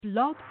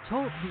Blog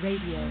Talk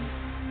Radio.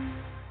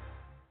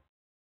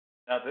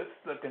 Now, this is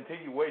the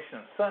continuation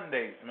of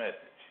Sunday's message.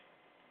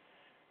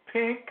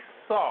 Pink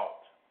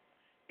salt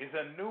is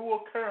a new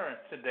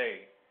occurrence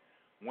today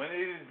when it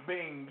is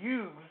being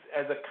used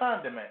as a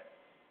condiment.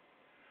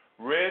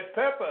 Red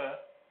pepper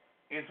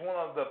is one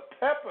of the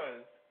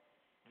peppers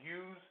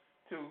used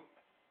to,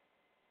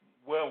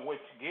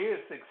 which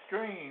gives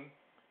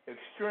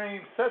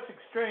such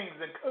extremes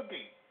in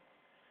cooking.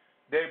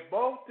 They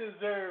both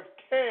deserve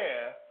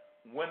care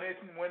when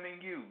in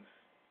use.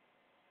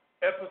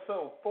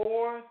 Episode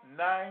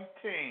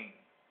 419,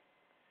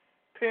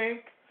 Pink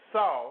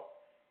Salt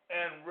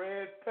and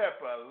Red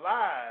Pepper,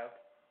 live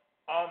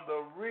on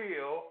the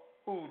Real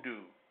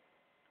Hoodoo.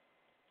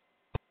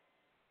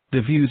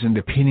 The views and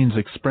opinions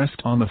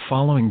expressed on the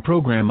following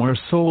program are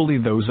solely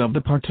those of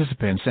the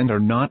participants and are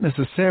not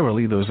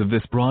necessarily those of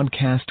this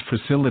broadcast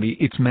facility,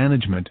 its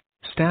management,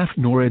 staff,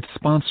 nor its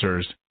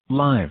sponsors.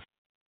 Live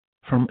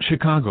from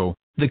Chicago,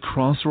 the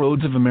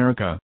crossroads of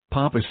America,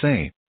 Papa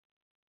Say.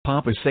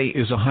 Papa Say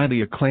is a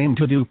highly acclaimed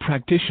hoodoo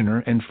practitioner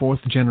and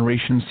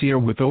fourth-generation seer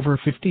with over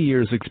 50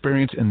 years'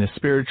 experience in the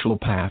spiritual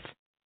path.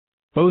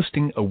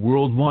 Boasting a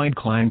worldwide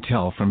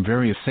clientele from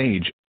various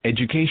age,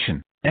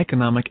 education,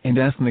 economic and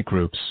ethnic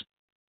groups.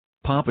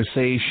 Papa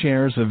Say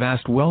shares a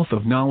vast wealth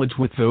of knowledge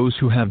with those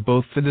who have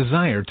both the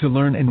desire to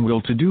learn and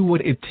will to do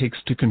what it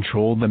takes to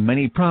control the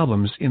many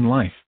problems in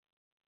life.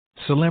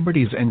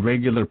 Celebrities and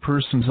regular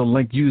persons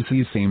alike use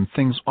these same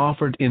things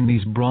offered in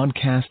these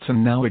broadcasts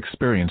and now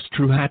experience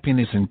true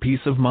happiness and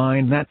peace of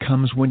mind that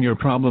comes when your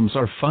problems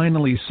are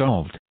finally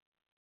solved.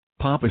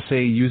 Papa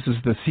Say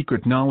uses the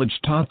secret knowledge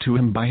taught to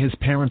him by his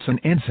parents and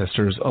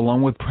ancestors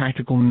along with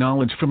practical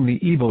knowledge from the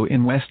Igbo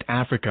in West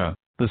Africa,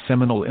 the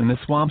Seminole in the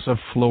swamps of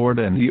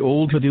Florida and the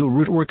old hoodoo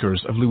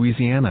rootworkers of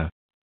Louisiana.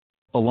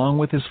 Along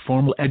with his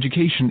formal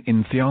education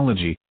in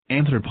theology,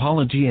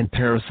 anthropology and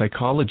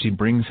parapsychology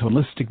brings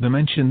holistic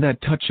dimension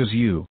that touches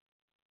you.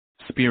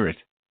 Spirit,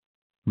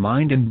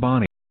 mind and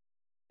body.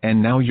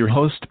 And now your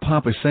host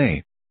Papa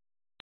Say.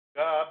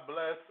 God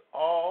bless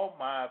all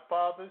my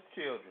father's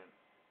children,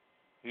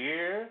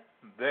 here,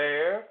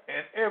 there,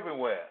 and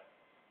everywhere.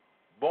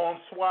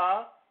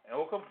 Bonsoir, and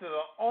welcome to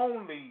the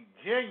only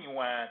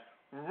genuine,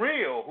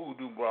 real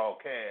hoodoo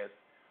broadcast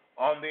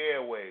on the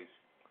airwaves.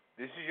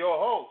 This is your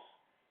host,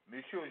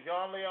 Monsieur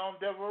Jean-Leon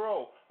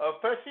Devereaux,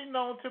 affectionately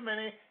known to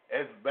many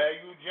as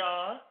Bayou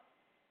John,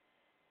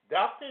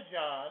 Dr.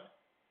 John,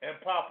 and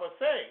Papa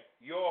Say,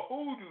 your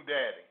hoodoo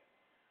daddy,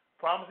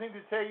 promising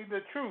to tell you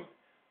the truth,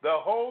 the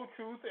whole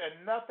truth,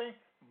 and nothing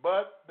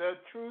but the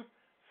truth,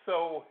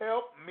 so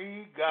help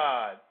me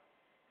God.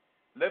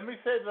 Let me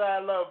say that I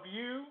love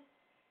you,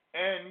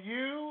 and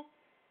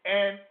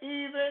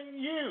even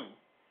you,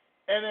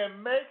 and it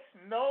makes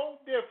no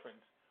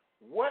difference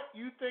what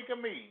you think of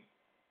me.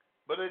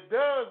 But it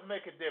does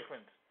make a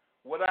difference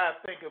what I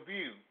think of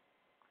you.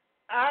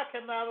 I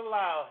cannot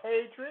allow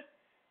hatred,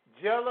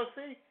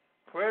 jealousy,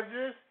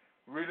 prejudice,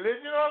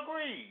 religion, or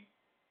greed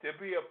to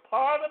be a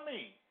part of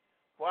me.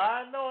 For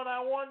I know and I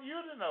want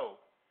you to know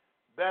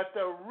that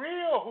the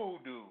real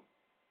hoodoo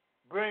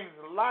brings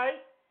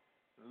light,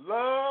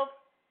 love,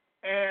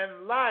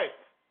 and life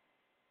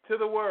to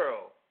the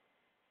world.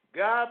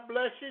 God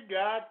bless you.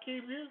 God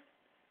keep you.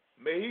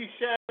 May He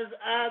shine His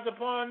eyes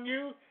upon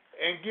you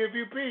and give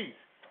you peace.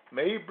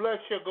 May He bless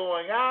your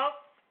going out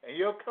and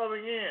your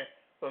coming in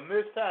from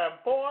this time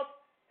forth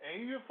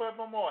and even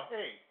forevermore.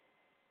 Hey,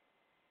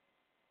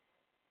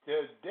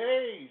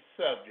 today's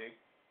subject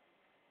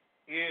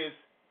is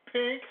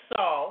pink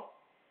salt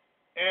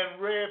and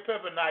red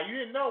pepper. Now, you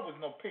didn't know it was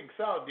no pink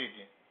salt, did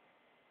you?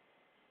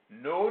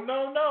 No.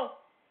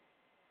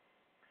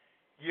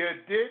 You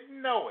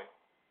didn't know it.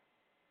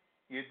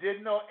 You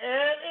didn't know.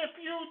 And if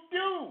you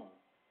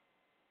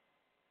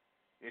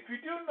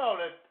do know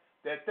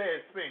that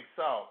there's pink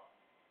salt,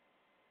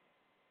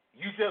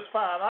 you just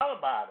found out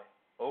about it,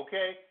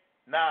 okay?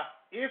 Now,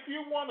 if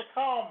you want to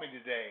call me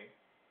today,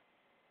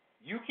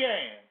 you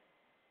can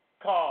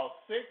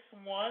call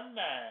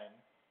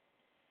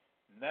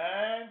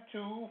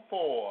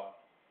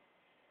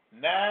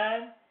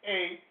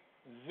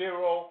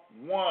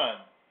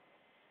 619-924-9801.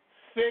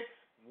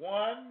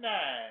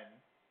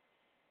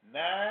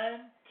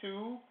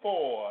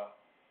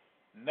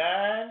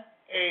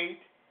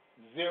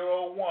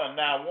 619-924-9801.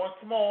 Now, once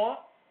more,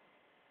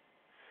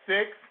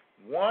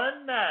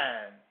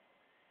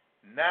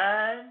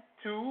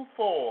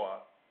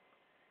 619-924-9801.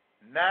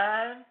 Now,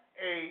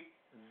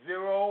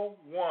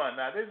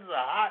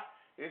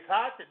 it's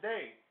hot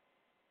today.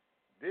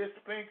 This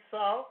pink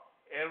salt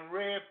and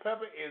red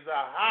pepper is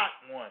a hot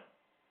one.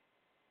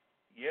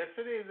 Yes,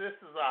 it is. This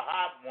is a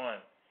hot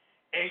one.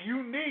 And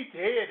you need to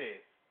hear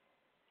this.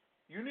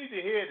 You need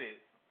to hear this.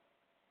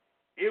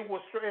 It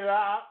will straighten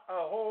out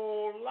a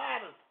whole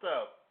lot of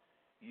stuff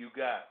you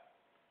got.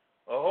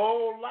 A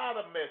whole lot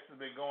of mess has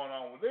been going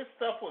on. This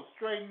stuff will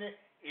straighten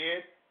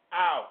it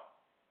out.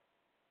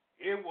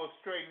 It will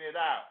straighten it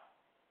out.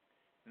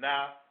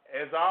 Now,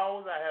 as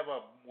always,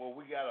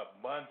 we got a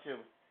bunch of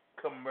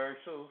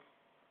commercials.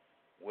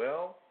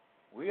 Well,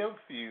 We have a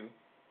few.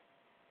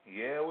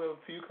 Yeah, we have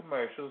a few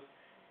commercials.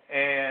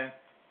 And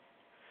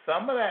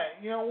some of that,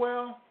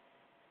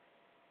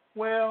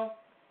 well,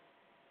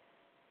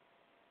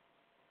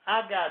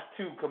 I got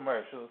 2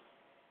 commercials.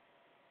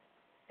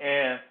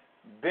 And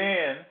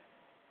then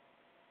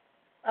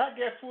I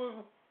guess we'll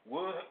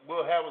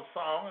have a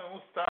song and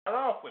we'll start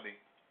off with it.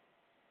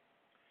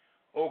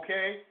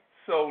 Okay?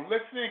 So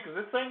listen in, because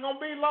this ain't going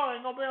to be long. I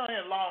ain't going to be on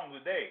here long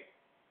today.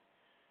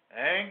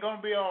 I ain't going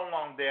to be on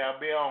long today. I'll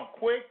be on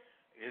quick.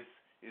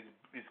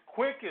 It's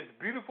quick, it's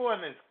beautiful,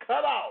 and it's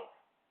cut off.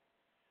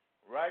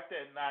 Right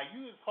there. Now,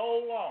 you just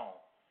hold on,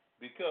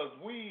 because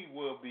we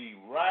will be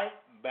right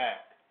back.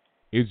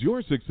 Is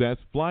your success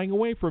flying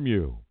away from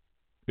you?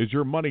 Is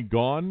your money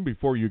gone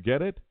before you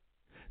get it?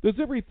 Does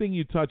everything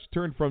you touch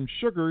turn from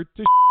sugar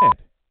to shit?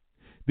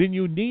 Then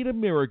you need a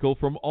miracle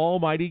from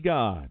Almighty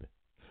God.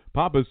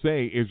 Papa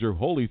Say is your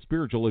holy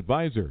spiritual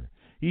advisor.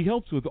 He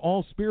helps with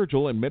all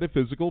spiritual and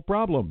metaphysical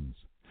problems.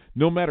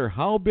 No matter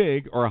how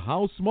big or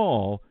how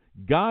small,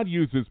 God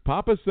uses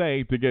Papa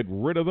Say to get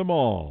rid of them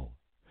all.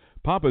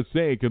 Papa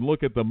Say can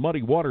look at the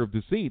muddy water of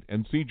deceit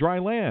and see dry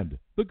land,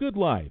 the good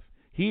life,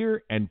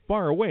 here and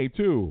far away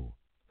too.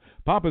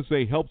 Papa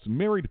Say helps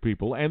married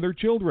people and their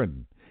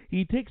children.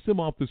 He takes them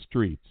off the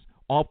streets,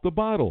 off the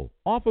bottle,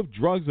 off of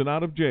drugs and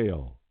out of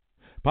jail.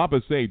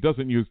 Papa Say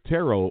doesn't use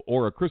tarot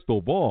or a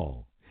crystal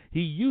ball. He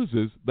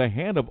uses the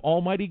hand of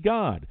Almighty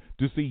God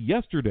to see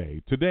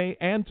yesterday, today,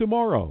 and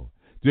tomorrow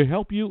to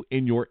help you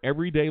in your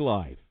everyday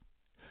life.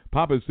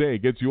 Papa Say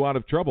gets you out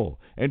of trouble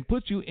and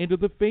puts you into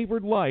the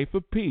favored life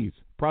of peace,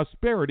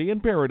 prosperity,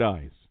 and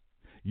paradise.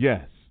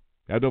 Yes.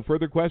 Have no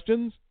further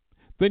questions?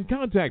 Then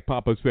contact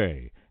Papa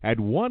Say at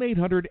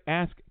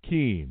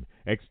 1-800-ASK-KEEN,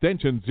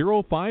 extension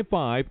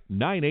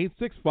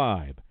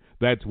 055-9865.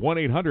 That's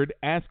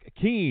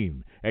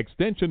 1-800-ASK-KEEN,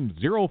 extension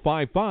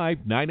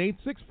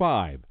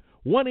 055-9865.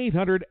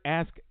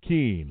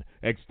 1-800-ASK-KEEN,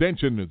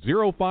 extension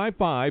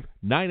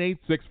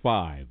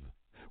 055-9865.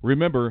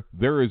 Remember,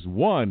 there is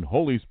one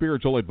holy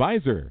spiritual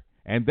advisor,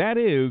 and that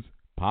is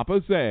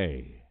Papa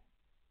Say.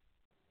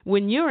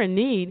 When you're in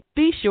need,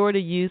 be sure to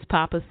use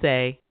Papa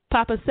Say.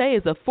 Papa Say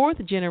is a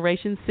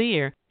 4th-generation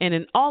seer and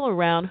an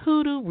all-around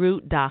hoodoo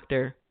root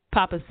doctor.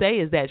 Papa Say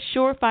is that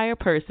surefire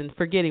person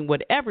for getting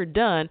whatever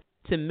done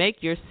to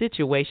make your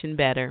situation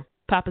better.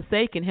 Papa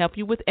Say can help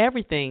you with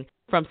everything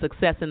from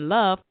success in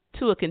love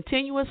to a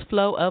continuous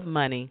flow of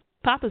money.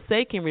 Papa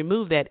Say can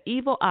remove that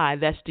evil eye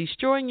that's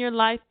destroying your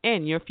life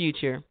and your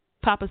future.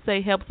 Papa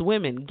Say helps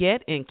women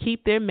get and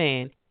keep their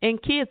man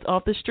and kids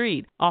off the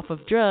street, off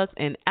of drugs,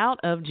 and out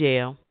of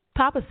jail.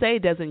 Papa Say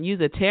doesn't use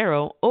a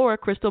tarot or a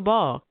crystal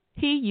ball.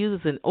 He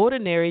uses an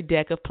ordinary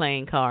deck of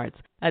playing cards,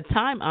 a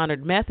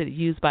time-honored method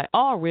used by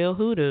all real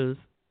hoodoos.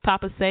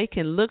 Papa Say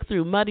can look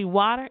through muddy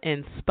water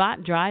and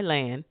spot dry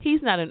land.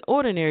 He's not an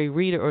ordinary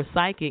reader or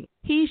psychic.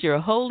 He's your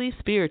holy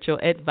spiritual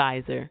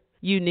advisor.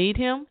 You need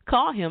him?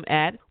 Call him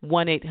at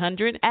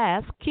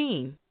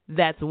 1-800-ASK-KEEN.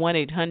 That's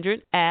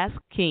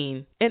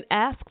 1-800-ASK-KEEN. And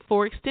ask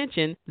for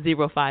extension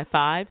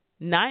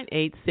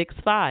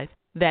 055-9865.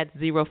 That's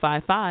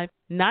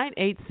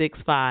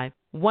 055-9865.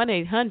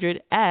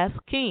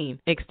 1-800-ASK-KEEN,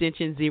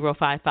 extension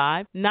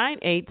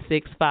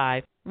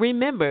 055-9865.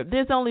 Remember,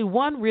 there's only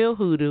one real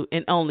hoodoo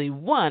and only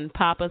one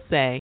Papa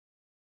Say.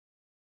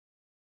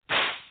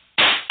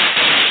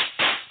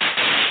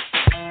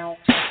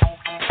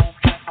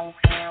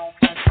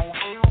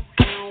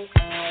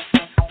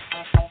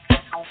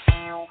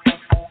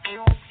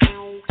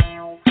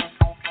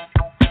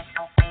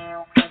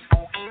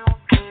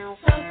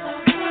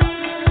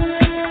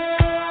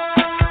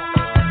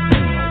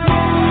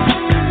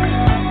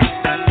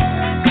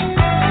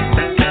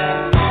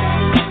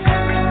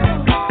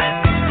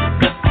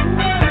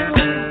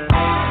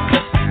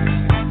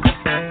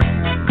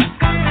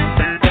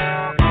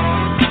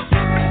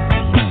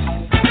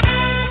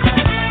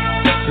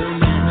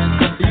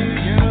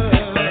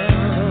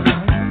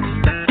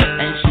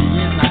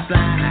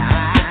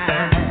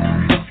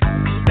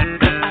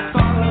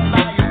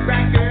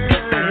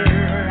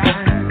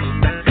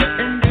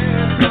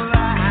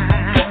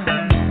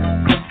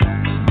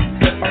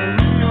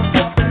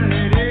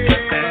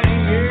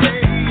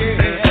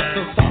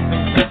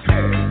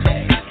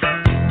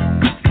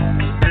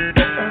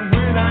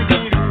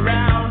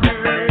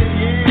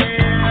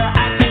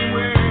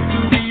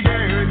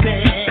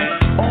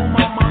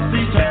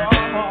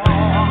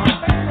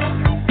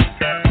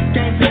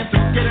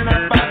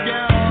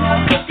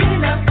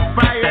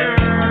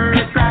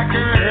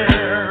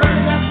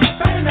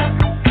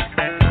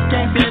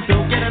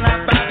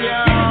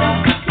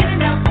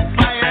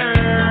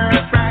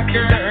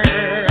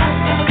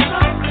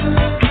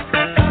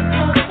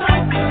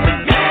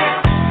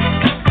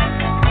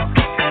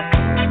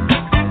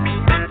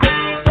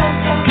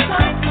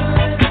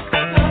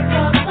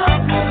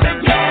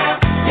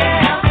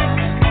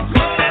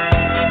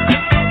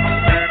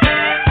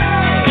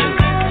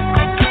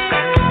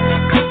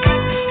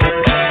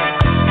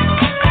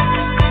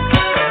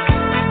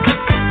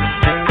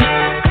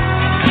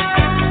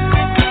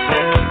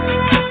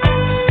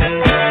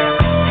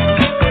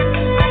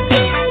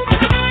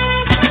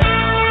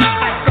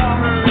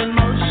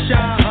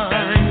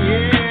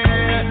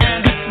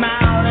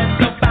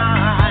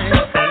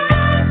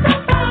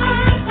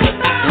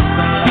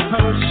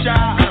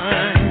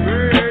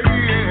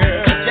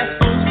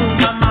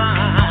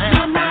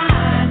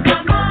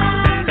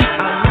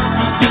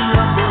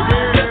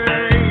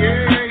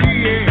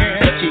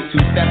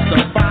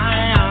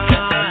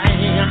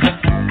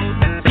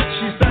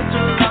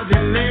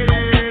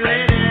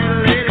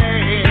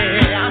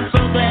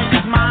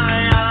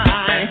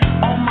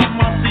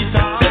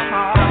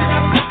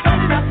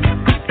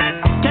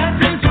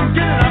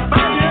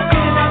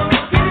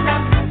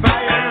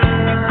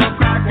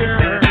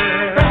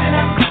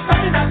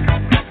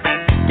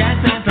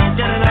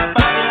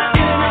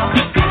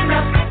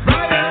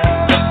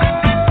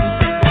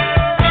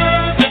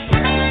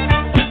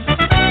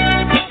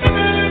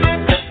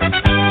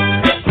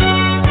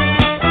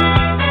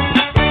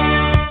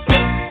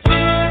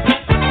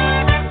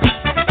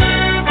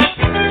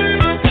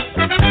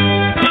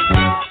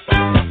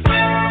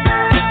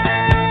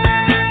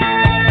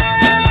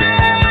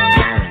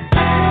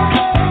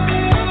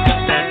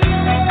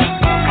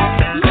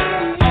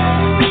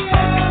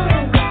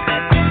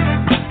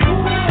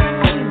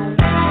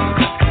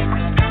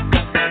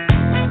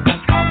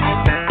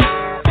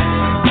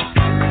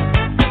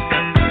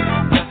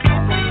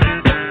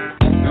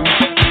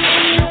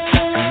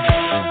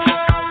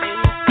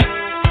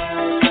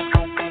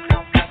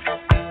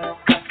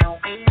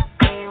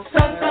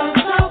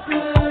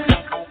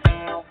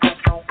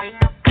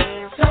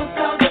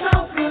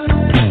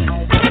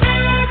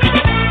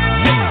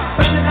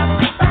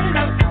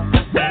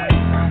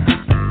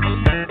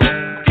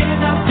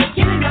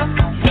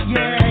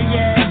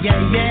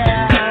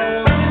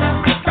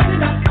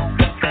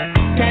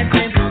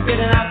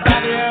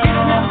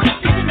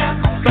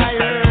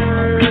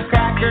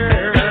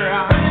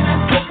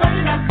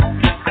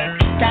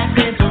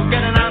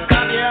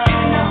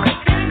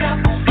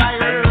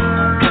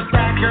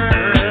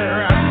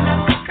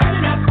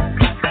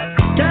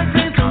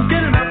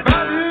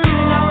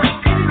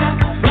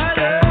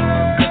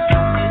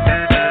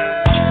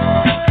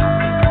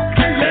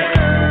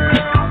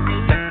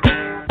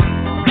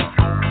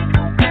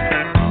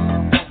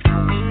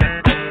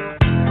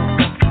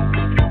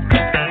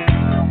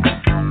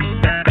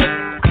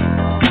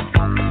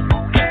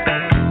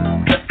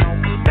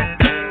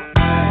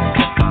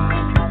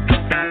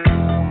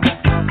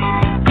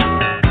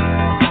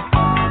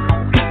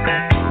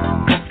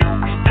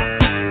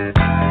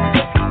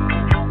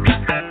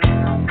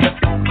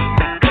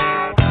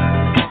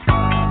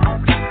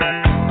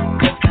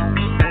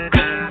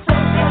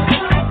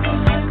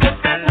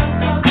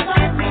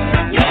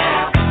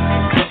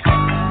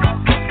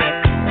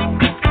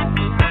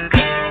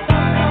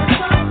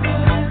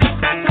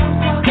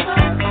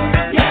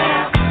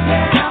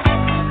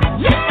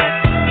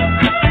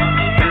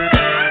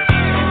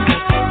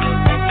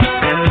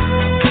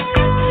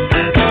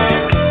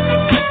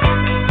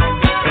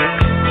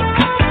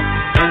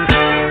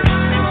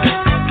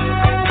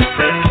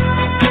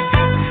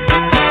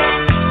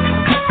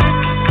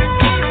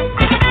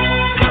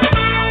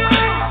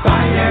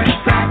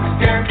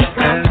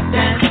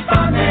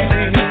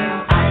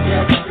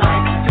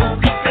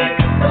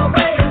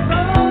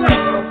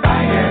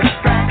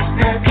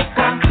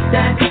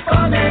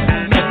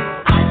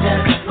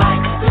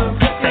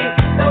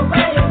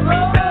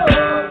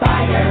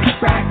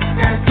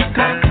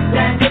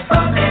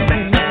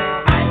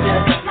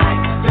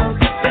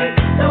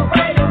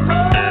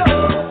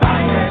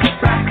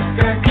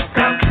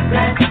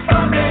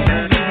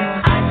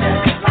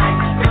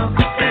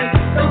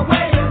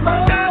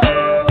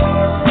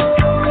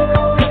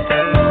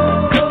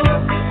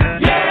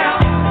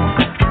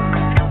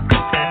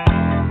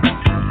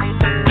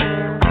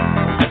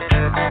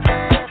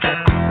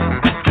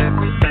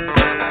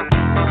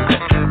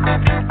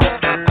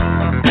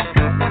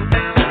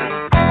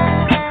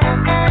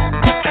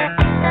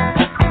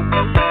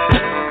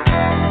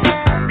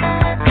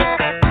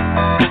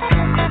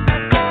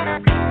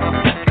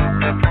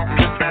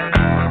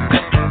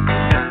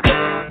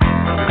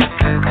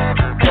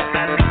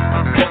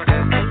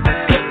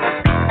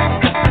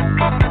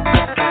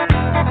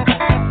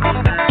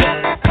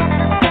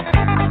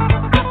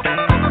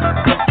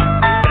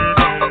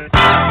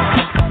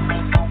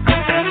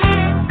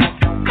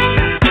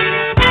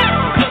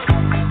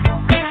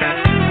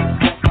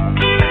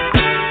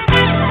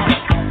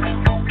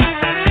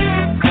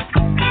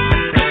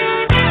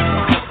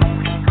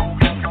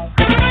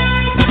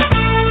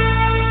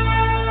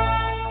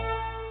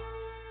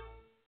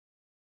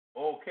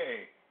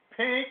 Okay,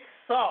 pink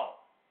salt.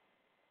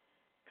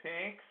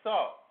 Pink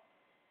salt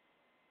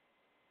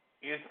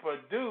is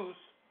produced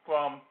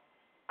from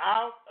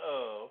out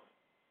of,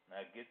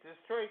 now get this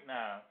straight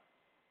now,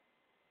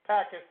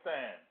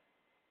 Pakistan.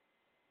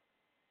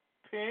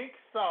 Pink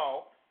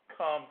salt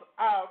comes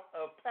out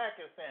of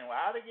Pakistan. Well,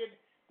 how to get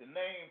the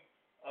name,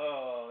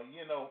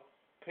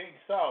 pink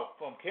salt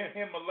from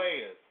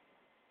Himalayas?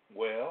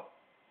 Well,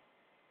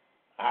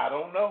 I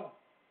don't know.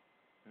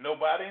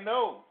 Nobody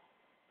knows.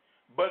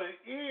 But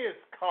it is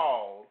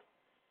called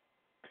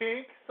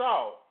pink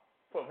salt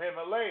from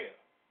Himalaya.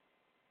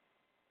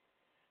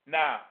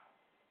 Now,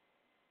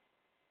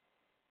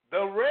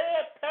 the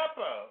red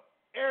pepper,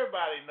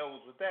 everybody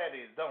knows what that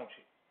is, don't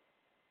you?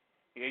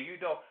 Yeah, you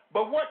don't.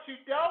 But what you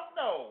don't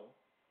know,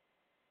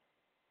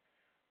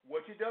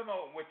 which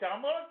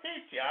I'm going to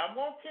teach you,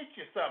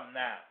 something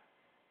now.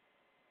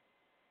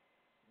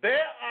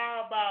 There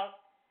are about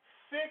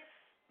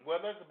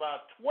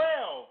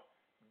 12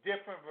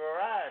 different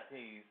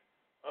varieties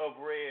of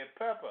red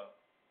pepper.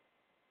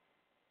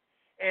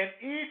 And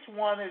each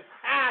one is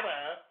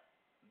hotter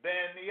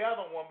than the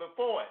other one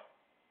before it.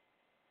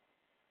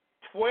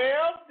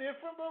 12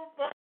 different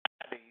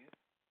varieties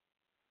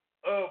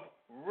of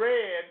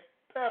red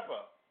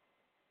pepper.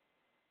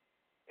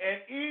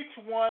 And each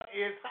one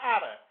is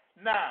hotter.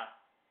 Now,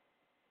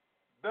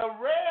 the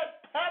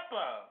red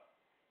pepper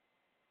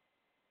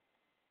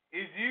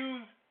is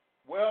used,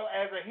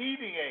 as a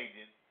heating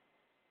agent.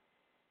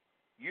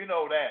 You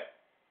know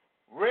that.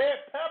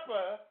 Red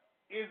pepper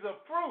is a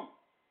fruit.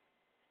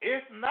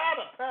 It's not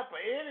a pepper.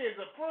 It is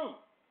a fruit.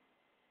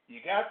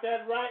 You got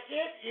that right?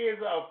 It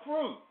is a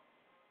fruit.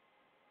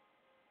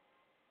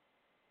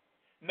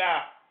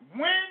 Now,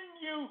 when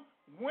you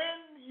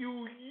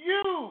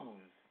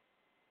use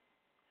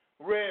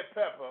red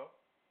pepper,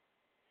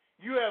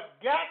 you have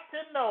got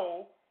to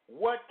know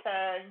what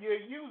kind you're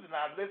using.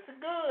 Now, listen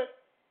good.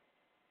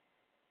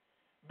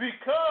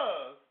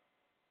 Because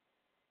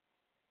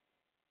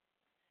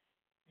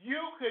you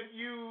could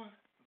use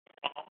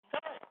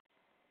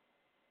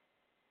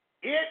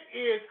it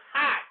is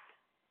hot,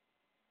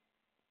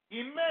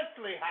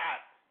 immensely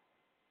hot.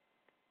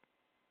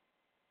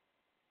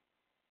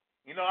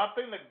 I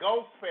think the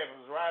ghost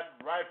peppers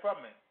right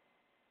from it.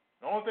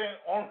 The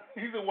only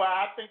reason why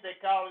I think they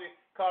call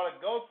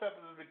it ghost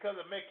peppers is because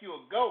it make you a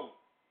ghost.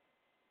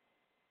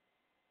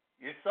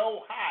 It's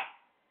so hot.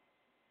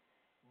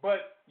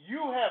 But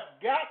you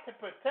have got to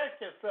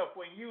protect yourself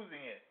when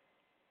using it.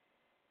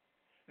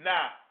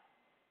 Now,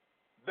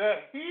 the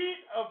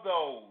heat of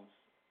those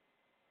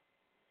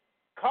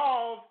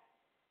cause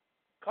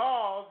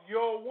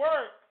your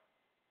work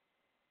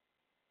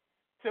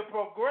to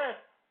progress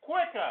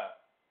quicker.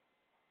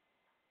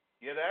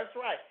 Yeah, that's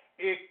right.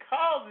 It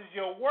causes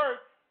your work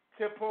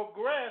to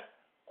progress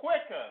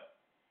quicker.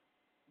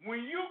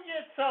 When you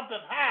get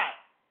something hot,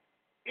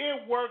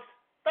 it works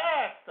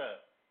faster.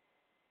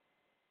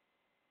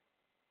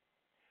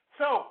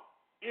 So,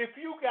 if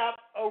you got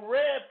a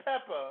red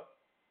pepper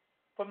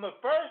from the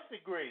first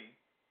degree,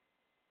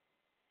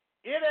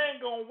 it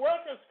ain't going to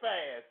work as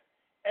fast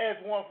as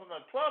one from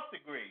the 12th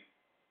degree.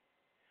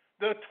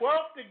 The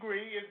 12th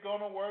degree is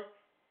going to work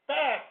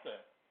faster.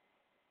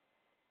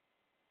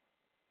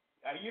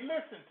 Now, you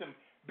listen to me.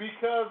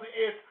 Because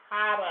it's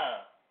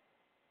hotter.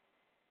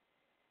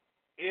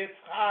 It's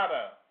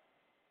hotter.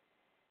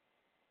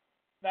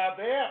 Now,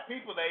 there are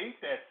people that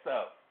eat that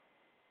stuff.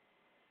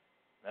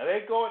 Now,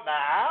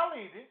 I'll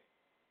eat it.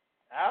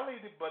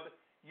 But,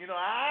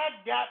 I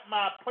got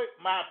my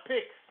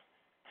picks,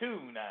 too,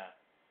 now.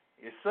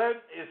 It's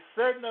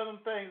certain of them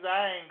things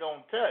I ain't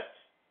going to touch.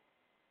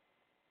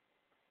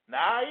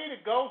 Now, I eat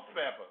a ghost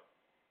pepper.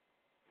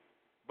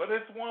 But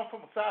it's one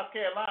from South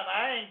Carolina.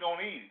 I ain't going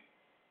to eat it.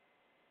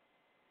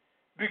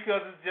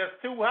 Because it's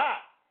just too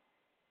hot.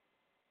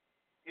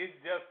 It's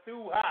just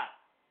too hot.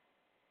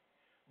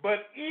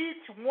 But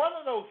each one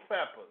of those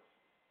peppers,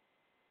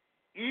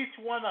 each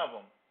one of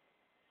them,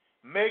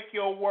 make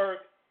your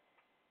work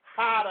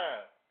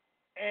hotter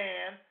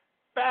and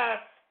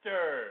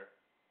faster.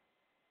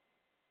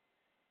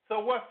 So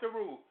what's the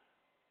rule?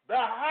 The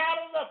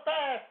hotter the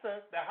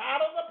faster, the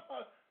hotter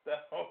the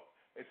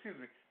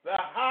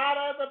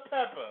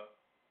pepper,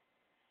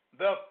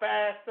 the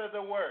faster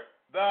the work.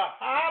 The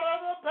hotter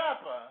the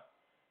pepper,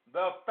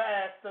 the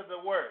faster the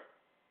work.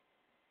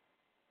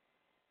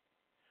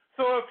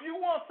 So if you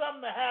want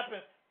something to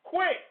happen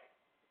quick,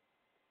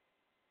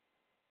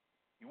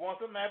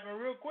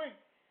 real quick,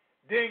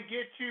 then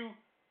get you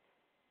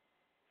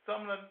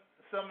some of the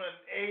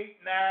 8,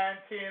 9,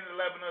 10,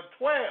 11, or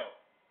 12.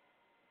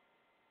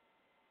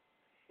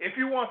 If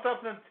you want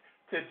something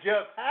to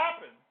just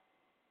happen,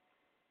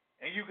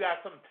 and you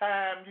got some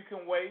time you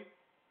can wait,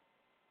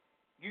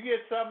 you get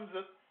something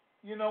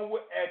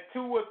at 2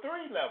 or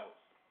 3 levels.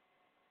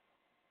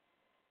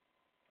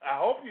 I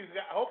hope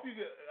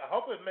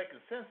it's making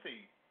sense to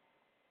you.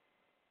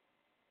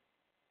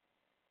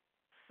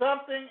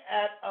 Something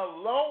at a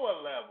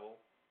lower level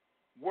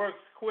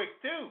works quick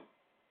too,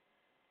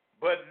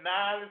 but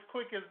not as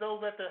quick as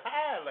those at the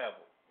higher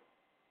level.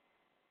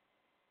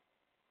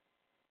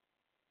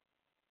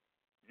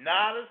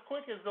 Not as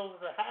quick as those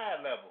at the higher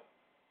level.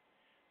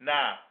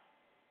 Now,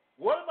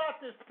 what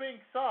about this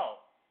pink salt?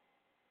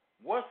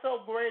 What's so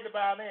great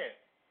about it?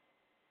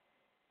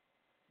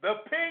 The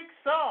pink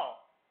salt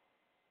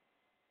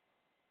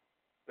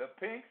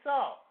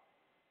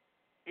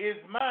is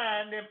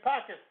mined in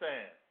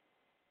Pakistan.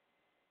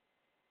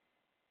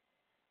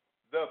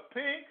 The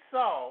pink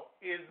salt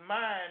is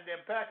mined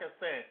in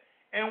Pakistan.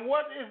 And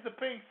what is the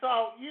pink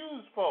salt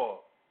used for?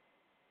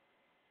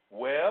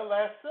 Well,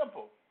 that's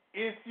simple.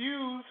 It's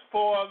used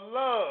for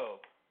love.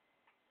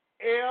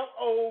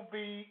 Love.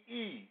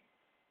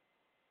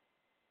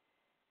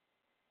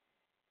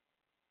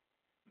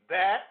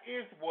 That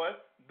is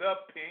what the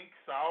pink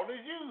salt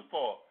is used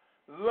for.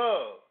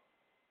 Love.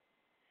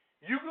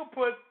 You can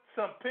put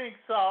some pink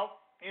salt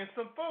in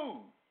some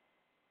food.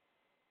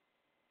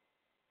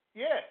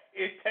 Yeah,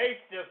 it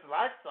tastes just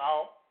like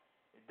salt.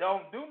 It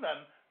don't do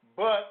nothing,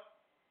 but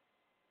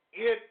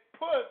it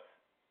puts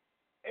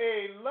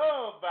a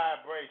love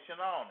vibration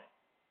on it.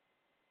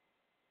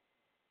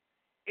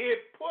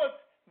 It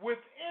puts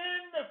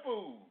within the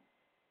food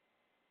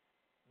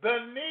the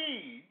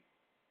need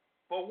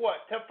for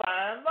what? To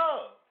find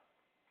love.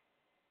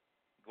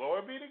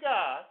 Glory be to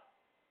God.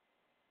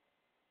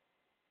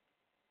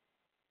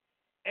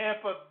 And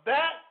for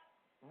that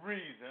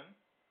reason,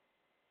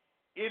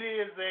 it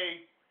is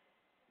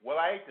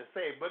I hate to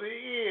say it, but it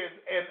is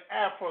an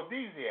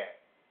aphrodisiac.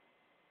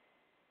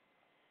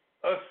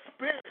 A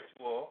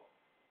spiritual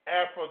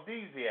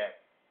aphrodisiac.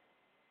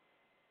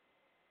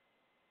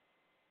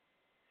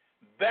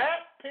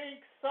 That pink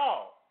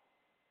salt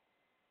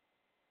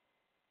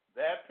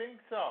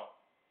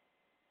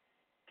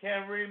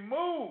can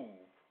remove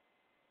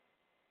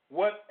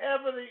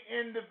whatever the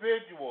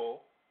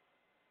individual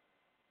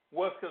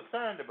was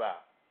concerned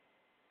about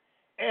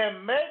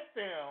and make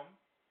them,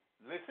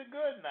 listen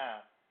good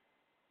now,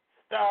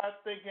 start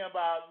thinking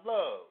about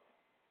love.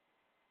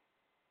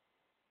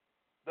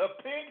 The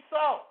pink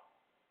salt.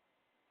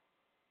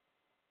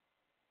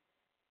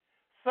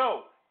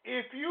 So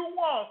if you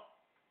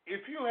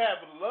have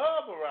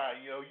love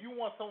around you, or you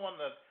want someone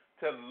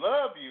to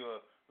love you or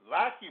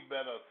like you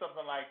better or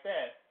something like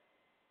that,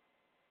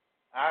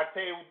 I'll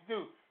tell you what to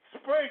do.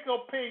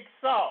 Sprinkle pink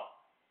salt.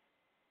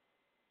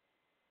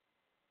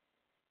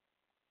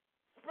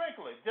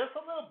 Sprinkle it just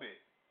a little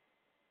bit.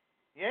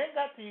 You ain't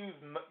got to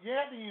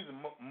use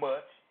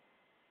much.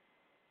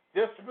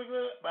 Just sprinkle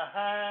it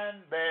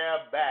behind their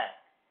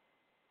back.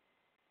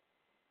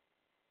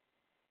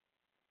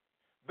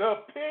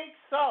 The pink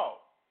salt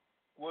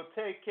will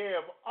take care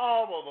of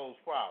all of those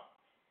problems.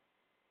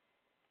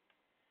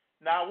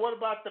 Now, what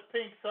about the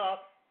pink salt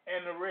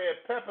and the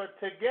red pepper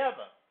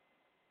together?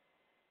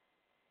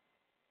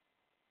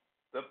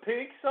 The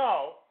pink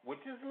salt,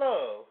 which is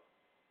love,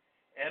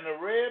 and the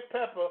red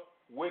pepper,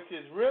 which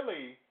is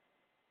really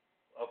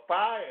a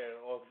fire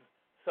or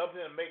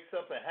something that makes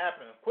something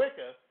happen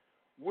quicker,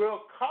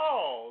 will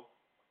cause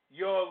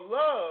your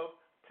love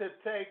to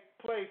take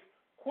place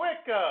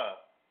quicker.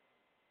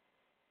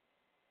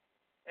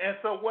 And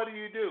so what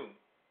do?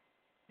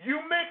 You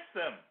mix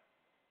them.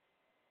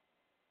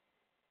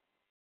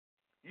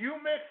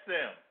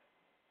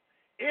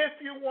 If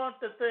you want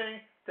the thing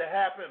to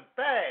happen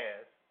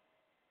fast,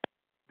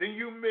 then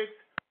you mix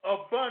a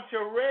bunch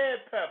of red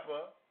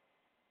pepper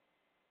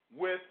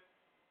with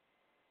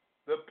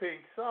the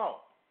pink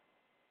salt.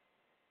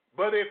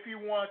 But if you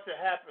want it to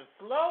happen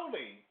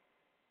slowly,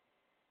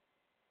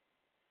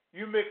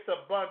 you mix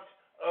a bunch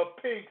of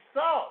pink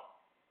salt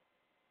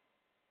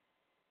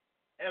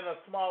and a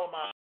small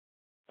amount of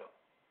pepper.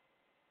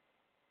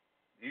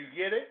 You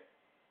get it?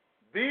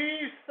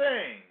 These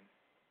things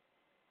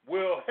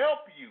will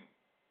help you.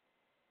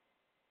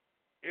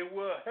 It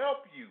will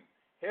help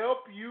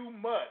you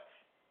much.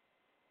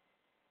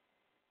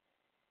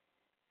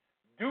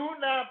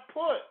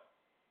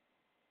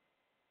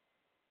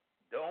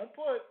 Don't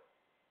put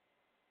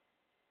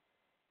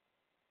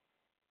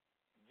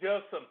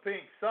just some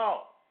pink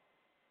salt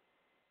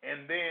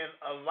and then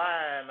a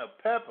line of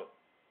pepper.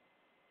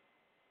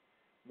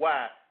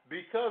 Why?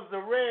 Because the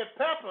red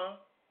pepper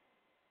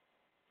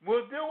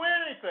will do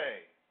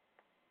anything.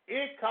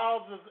 It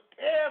causes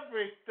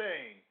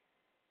everything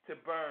to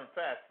burn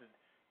faster,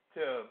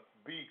 to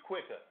be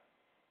quicker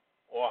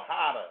or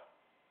hotter.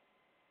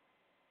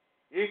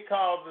 It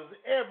causes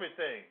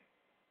everything.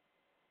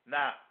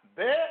 Now,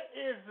 that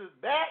is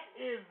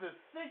the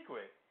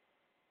secret.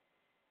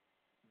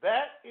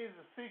 That is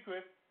the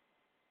secret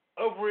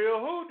of Real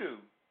Hoodoo.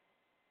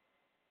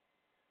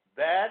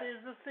 That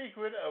is the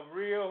secret of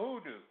Real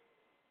Hoodoo.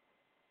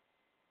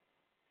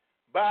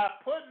 By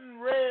putting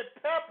red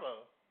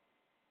pepper,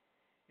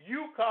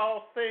 you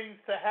cause things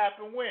to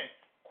happen when?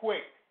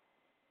 Quick.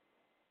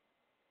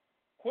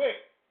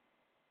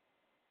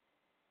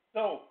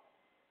 So,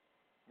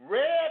 the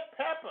red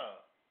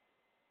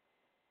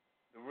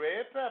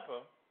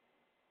pepper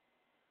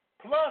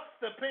plus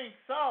the pink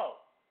salt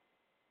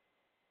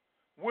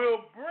will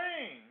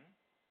bring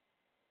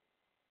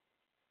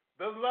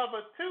the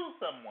lover to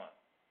someone.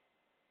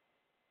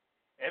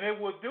 And it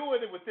will do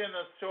it within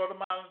a short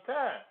amount of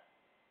time.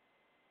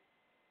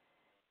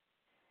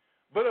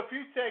 But if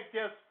you take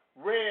just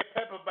red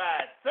pepper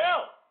by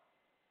itself,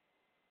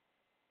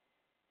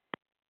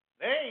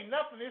 there ain't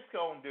nothing it's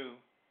going to do.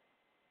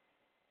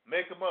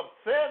 Make them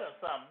upset or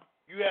something.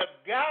 You have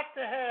got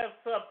to have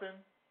something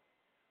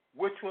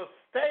which will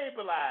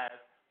stabilize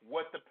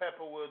what the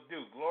pepper will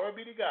do. Glory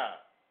be to God.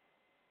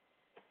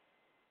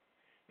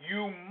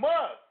 You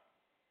must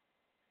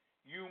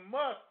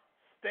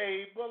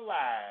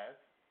stabilize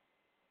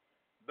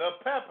the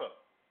pepper.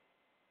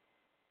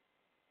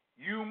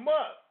 You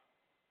must.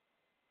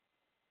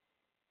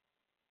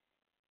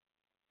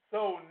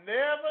 So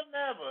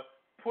never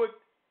put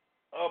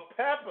a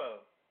pepper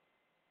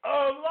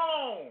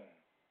alone.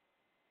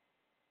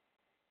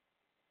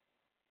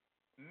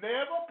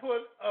 Never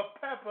put a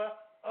pepper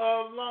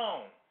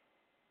alone.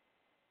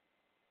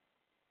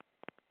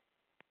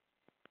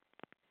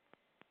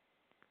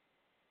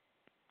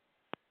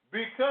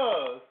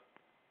 Because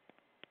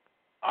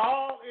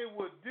all it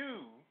would do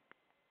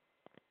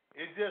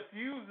is just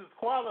use its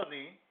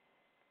quality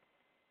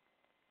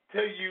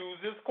to use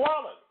its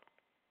quality.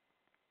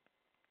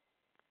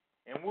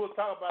 And we'll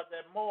talk about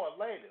that more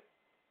later.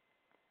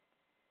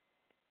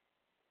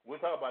 We'll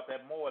talk about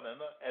that more at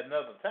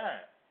another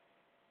time.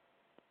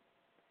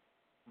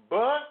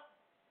 But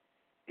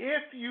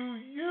if you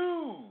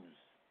use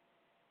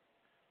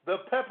the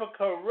pepper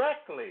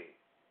correctly,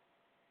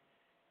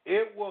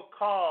 it will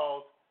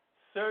cause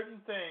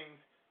certain things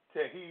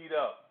to heat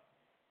up.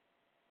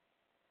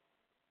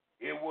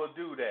 It will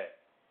do that.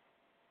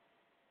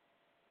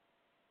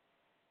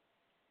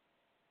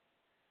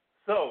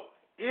 So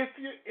if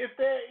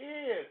there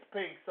is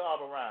pink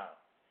salt around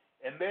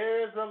and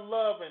there is a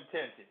love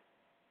intention,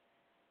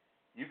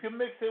 you can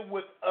mix it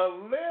with a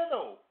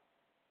little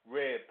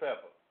red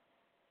pepper.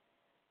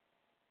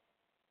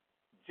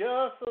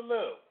 Just a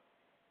little.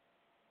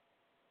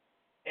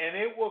 And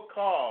it will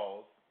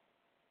cause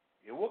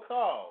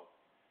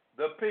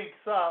the pink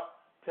salt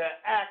to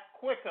act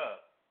quicker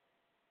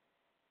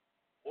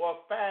or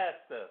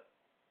faster.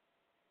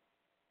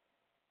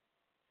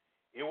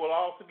 It will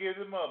also give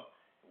them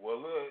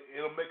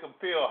it'll make them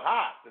feel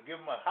hot. It'll give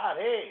them a hot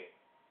head.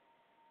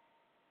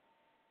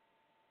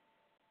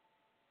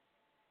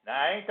 Now,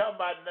 I ain't talking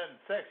about nothing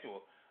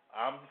sexual.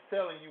 I'm just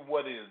telling you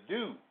what it'll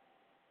do.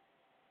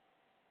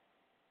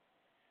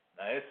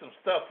 Now, there's some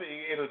stuff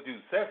it'll do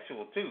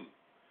sexual, too.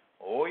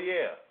 Oh,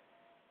 yeah.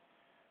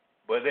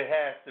 But it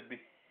has to be,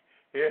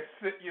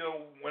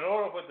 in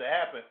order for it to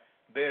happen,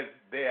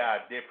 there are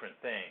different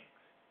things.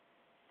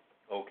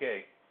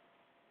 Okay?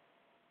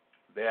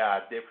 There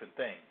are different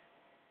things.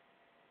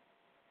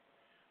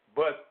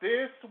 But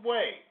this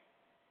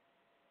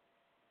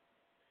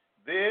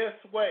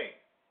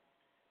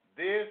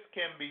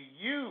can be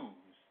used.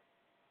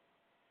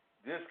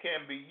 This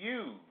can be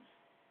used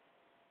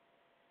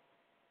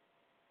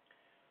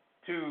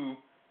to,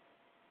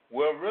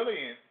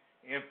 really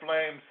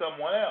inflame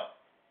someone else.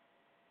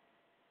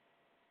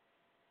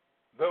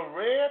 The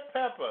red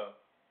pepper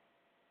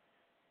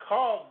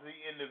causes the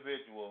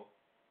individual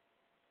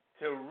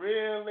to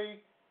really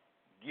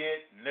get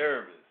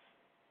nervous,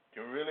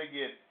 to really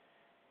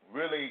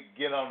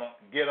get on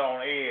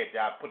edge.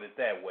 I'll put it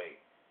that way.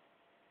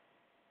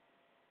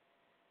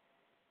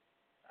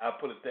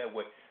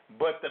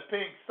 But the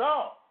pink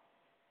salt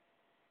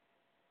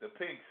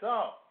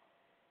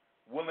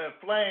will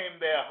inflame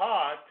their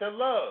heart to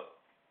love.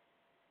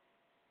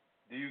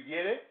 Do you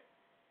get it?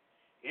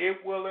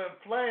 It will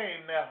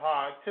inflame their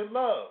heart to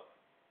love.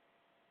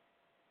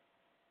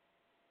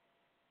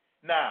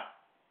 Now,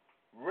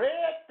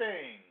 red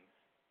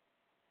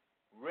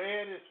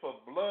is for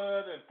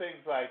blood and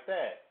things like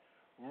that.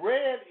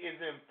 Red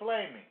is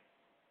inflaming.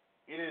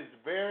 It's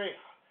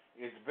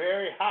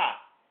very hot.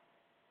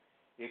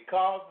 It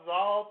causes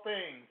all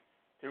things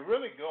to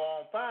really go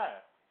on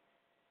fire.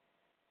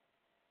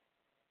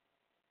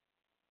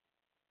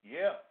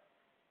 Yeah.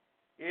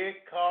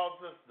 It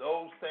causes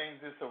those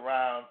things that's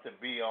around to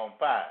be on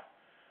fire.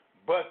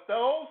 But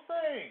those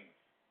things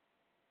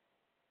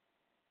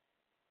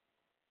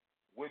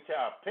which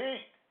are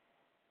pink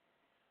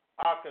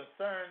are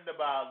concerned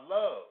about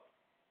love.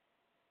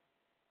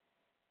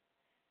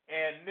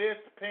 And this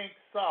pink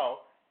salt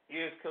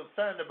is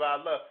concerned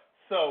about love.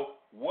 So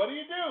what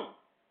do?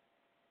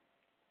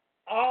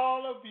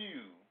 All of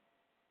you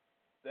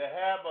that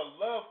have a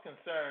love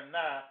concern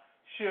now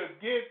should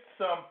get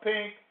some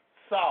pink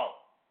salt.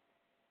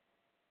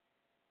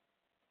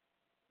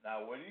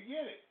 Now, where do you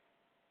get it?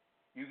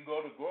 You can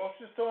go to the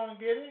grocery store and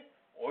get it,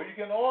 or you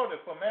can order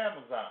it from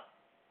Amazon.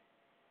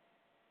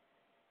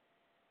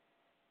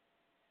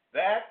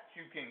 That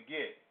you can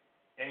get,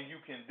 and you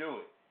can do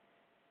it.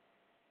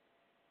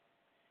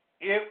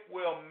 It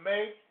will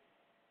make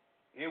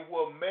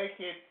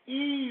it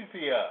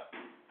easier.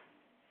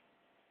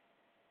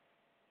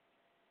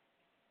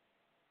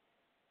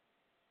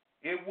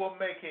 It will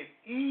make it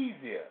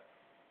easier.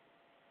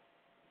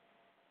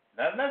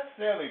 Not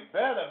necessarily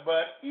better,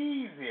 but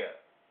easier.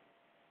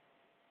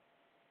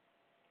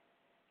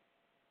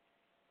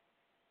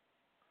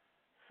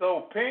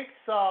 So pink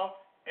salt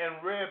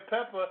and red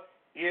pepper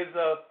is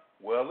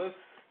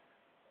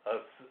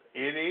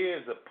It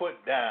is a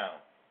put down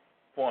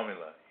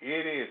formula.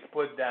 It is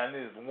put down.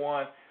 It is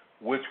one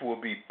which will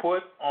be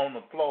put on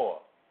the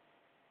floor.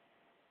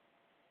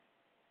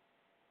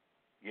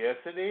 Yes,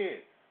 it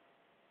is.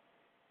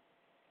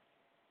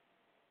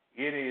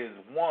 It is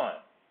one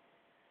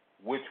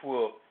which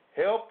will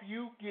help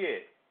you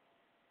get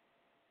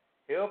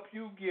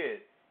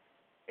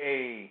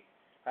a,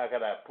 how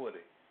can I put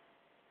it,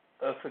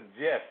 a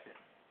suggestion.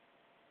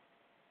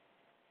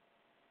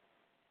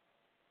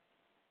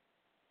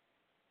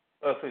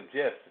 A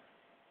suggestion.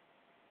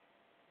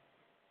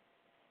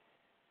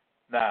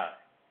 Now,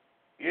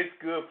 it's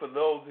good for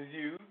those of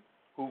you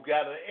who've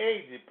got an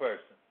aged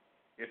person.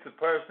 If the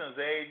person's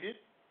aged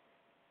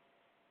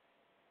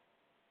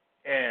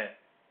and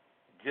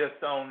just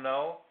don't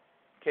know,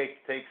 take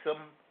some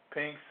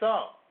pink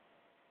salt.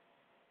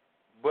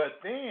 But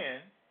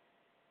then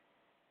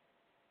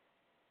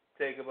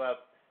take about,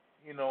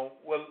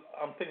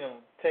 I'm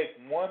thinking take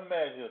 1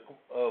 measure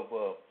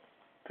of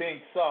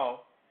pink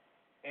salt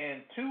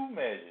and 2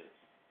 measures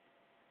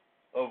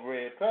of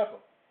red pepper.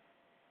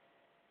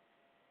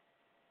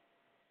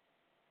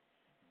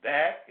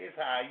 That is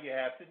how you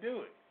have to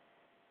do it.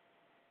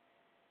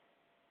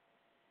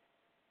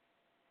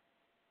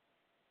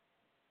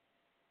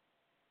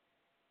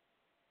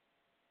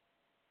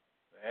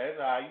 That's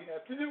how you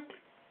have to do it.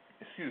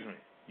 Excuse me.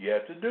 You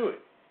have to do it.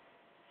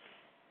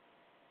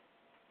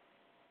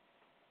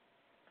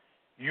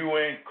 You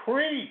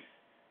increase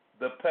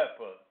the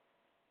pepper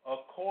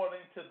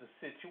according to the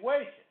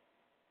situation.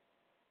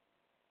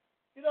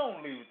 You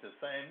don't leave it the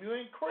same. You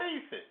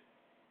increase it.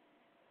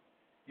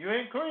 You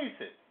increase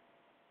it.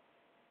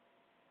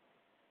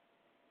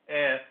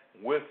 And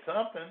with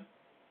something,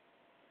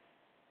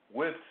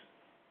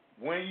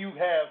 when you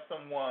have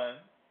someone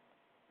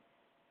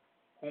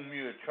whom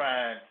you're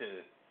trying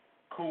to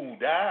cool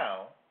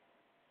down,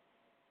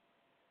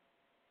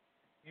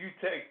 you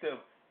take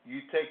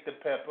the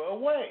pepper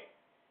away.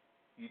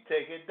 You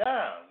take it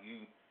down.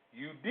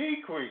 You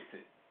decrease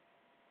it.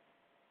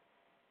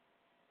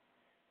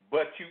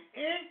 But you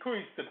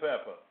increase the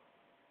pepper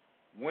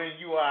when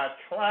you are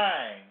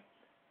trying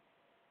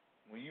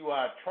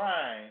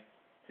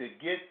to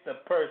get the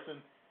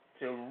person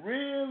to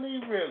really,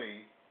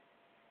 really,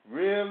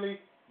 really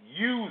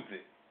use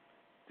it,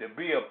 to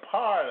be a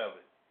part of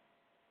it.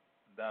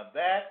 Now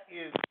that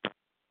is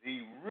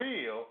the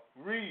real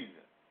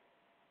reason.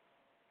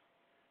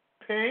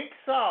 Pink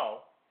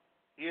salt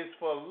is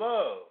for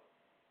love.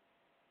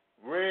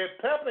 Red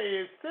pepper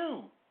is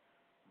too.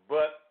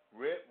 But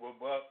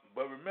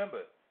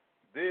remember,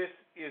 this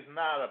is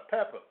not a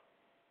pepper.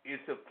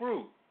 It's a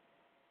fruit.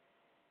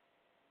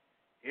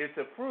 It's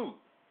a fruit.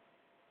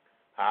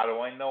 How do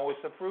I know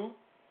it's a fruit?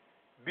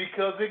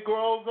 Because it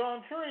grows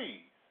on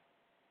trees.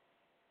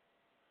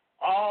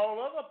 All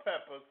other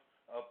peppers,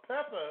 a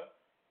pepper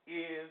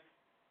is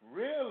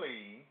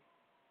really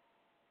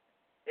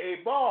a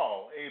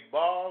ball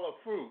of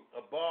fruit,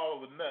 a ball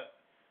of a nut,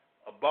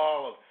 a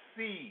ball of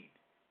seed.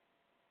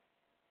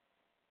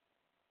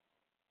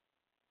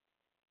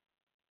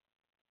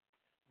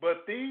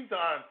 But these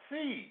aren't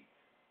seeds.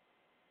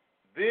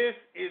 This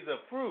is a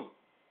fruit.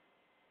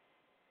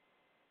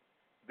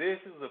 This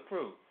is a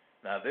fruit.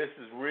 Now, this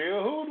is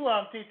real hoodoo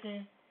I'm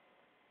teaching.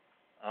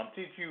 I'm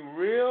teaching you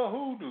real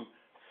hoodoo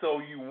so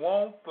you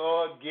won't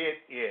forget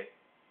it.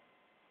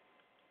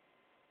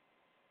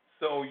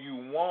 So you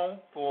won't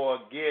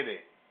forget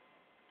it.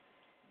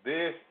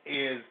 This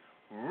is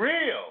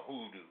real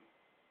hoodoo.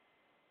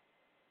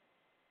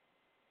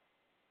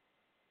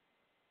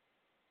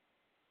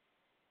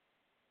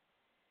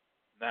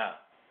 Now,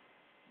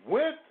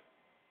 with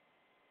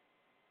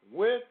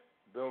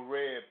the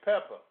red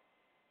pepper,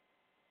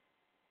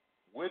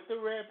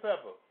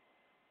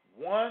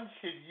 one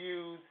should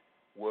use,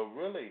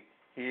 really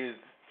his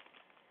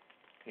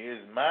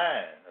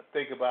mind.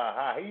 Think about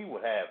how he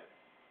would have it.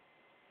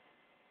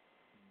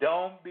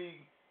 Don't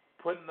be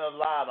putting a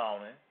lot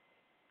on it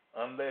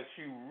unless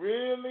you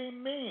really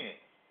mean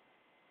it.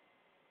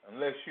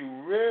 Unless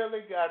you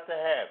really got to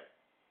have it.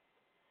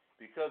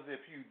 Because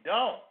if you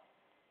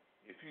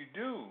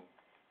do,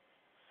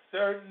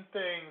 certain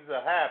things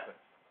will happen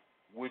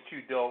which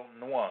you don't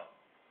want.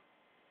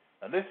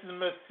 Now, this is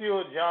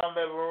Monsieur John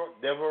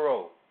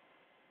Devereaux,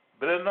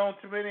 better known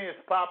to many as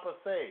Papa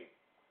Say.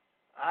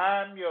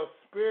 I'm your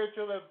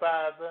spiritual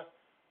advisor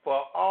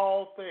for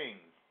all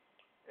things,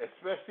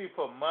 especially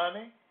for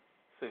money,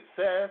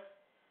 success,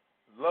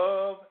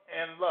 love,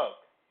 and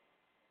luck.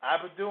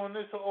 I've been doing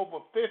this for over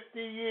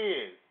 50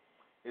 years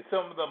in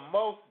some of the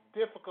most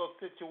difficult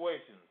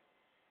situations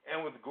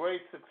and with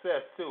great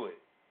success to it.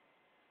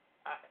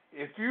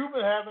 If you've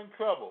been having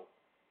trouble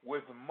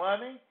with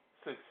money,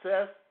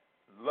 success,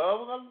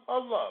 love,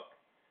 or luck,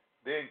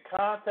 then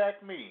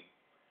contact me,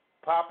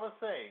 Papa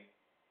Say,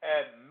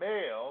 at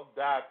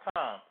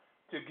mail.com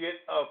to get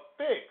a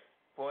fix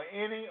for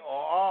any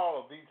or all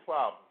of these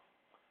problems.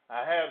 I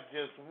have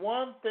just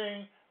one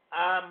thing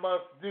I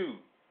must do.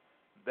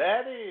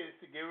 That is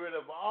to get rid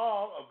of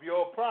all of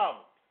your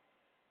problems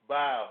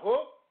by a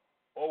hook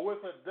or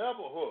with a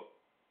double hook.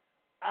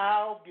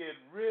 I'll get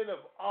rid of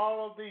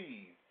all of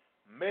these,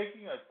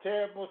 making a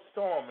terrible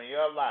storm in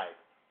your life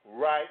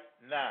right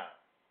now.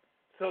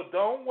 So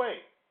don't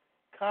wait.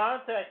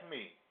 Contact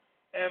me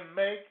and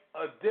make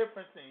a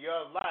difference in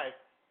your life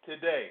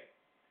today.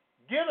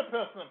 Get a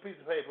pencil and piece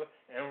of paper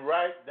and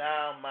write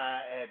down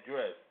my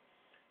address.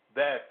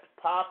 That's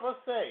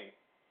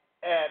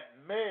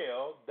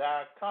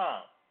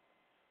papasay@mail.com.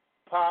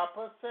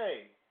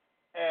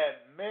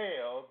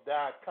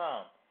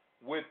 papasay@mail.com.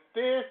 With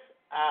this,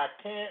 I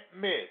can't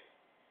miss.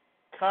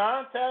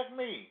 Contact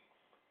me,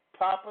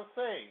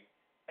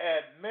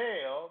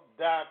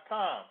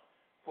 papasay@mail.com,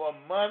 for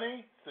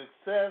money,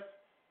 success,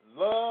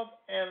 love,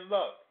 and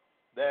luck.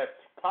 That's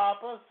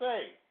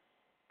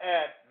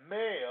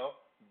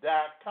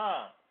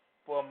papasay@mail.com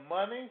for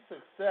money,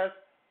 success,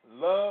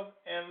 love,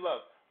 and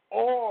luck.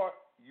 Or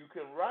you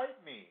can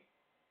write me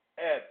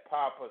at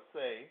Papa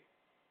Say,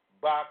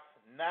 Box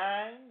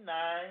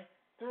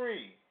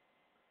 993,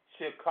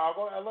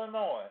 Chicago,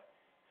 Illinois,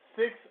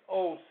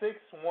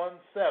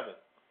 60617.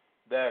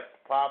 That's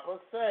Papa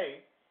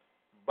Say,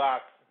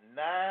 Box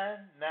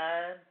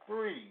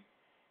 993,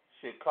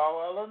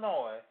 Chicago,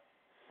 Illinois,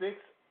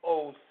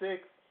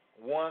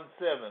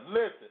 60617.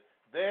 Listen,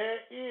 there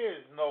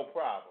is no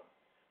problem,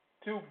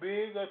 too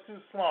big or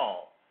too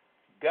small.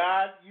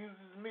 God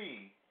uses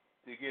me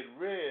to get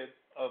rid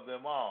of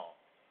them all.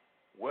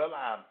 Well,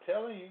 I'm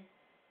telling you,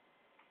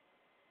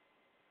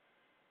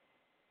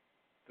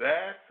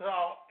 that's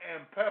salt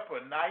and pepper.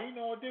 Now, you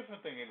know a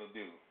different thing it'll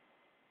do.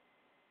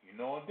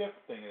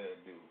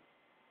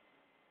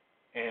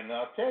 And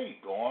I'll tell you,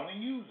 go on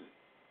and use it.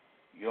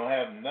 You don't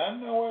have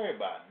nothing to worry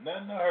about,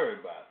 nothing to hurry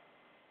about,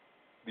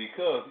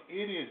 because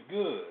it is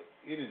good.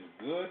 It is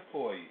good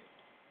for you.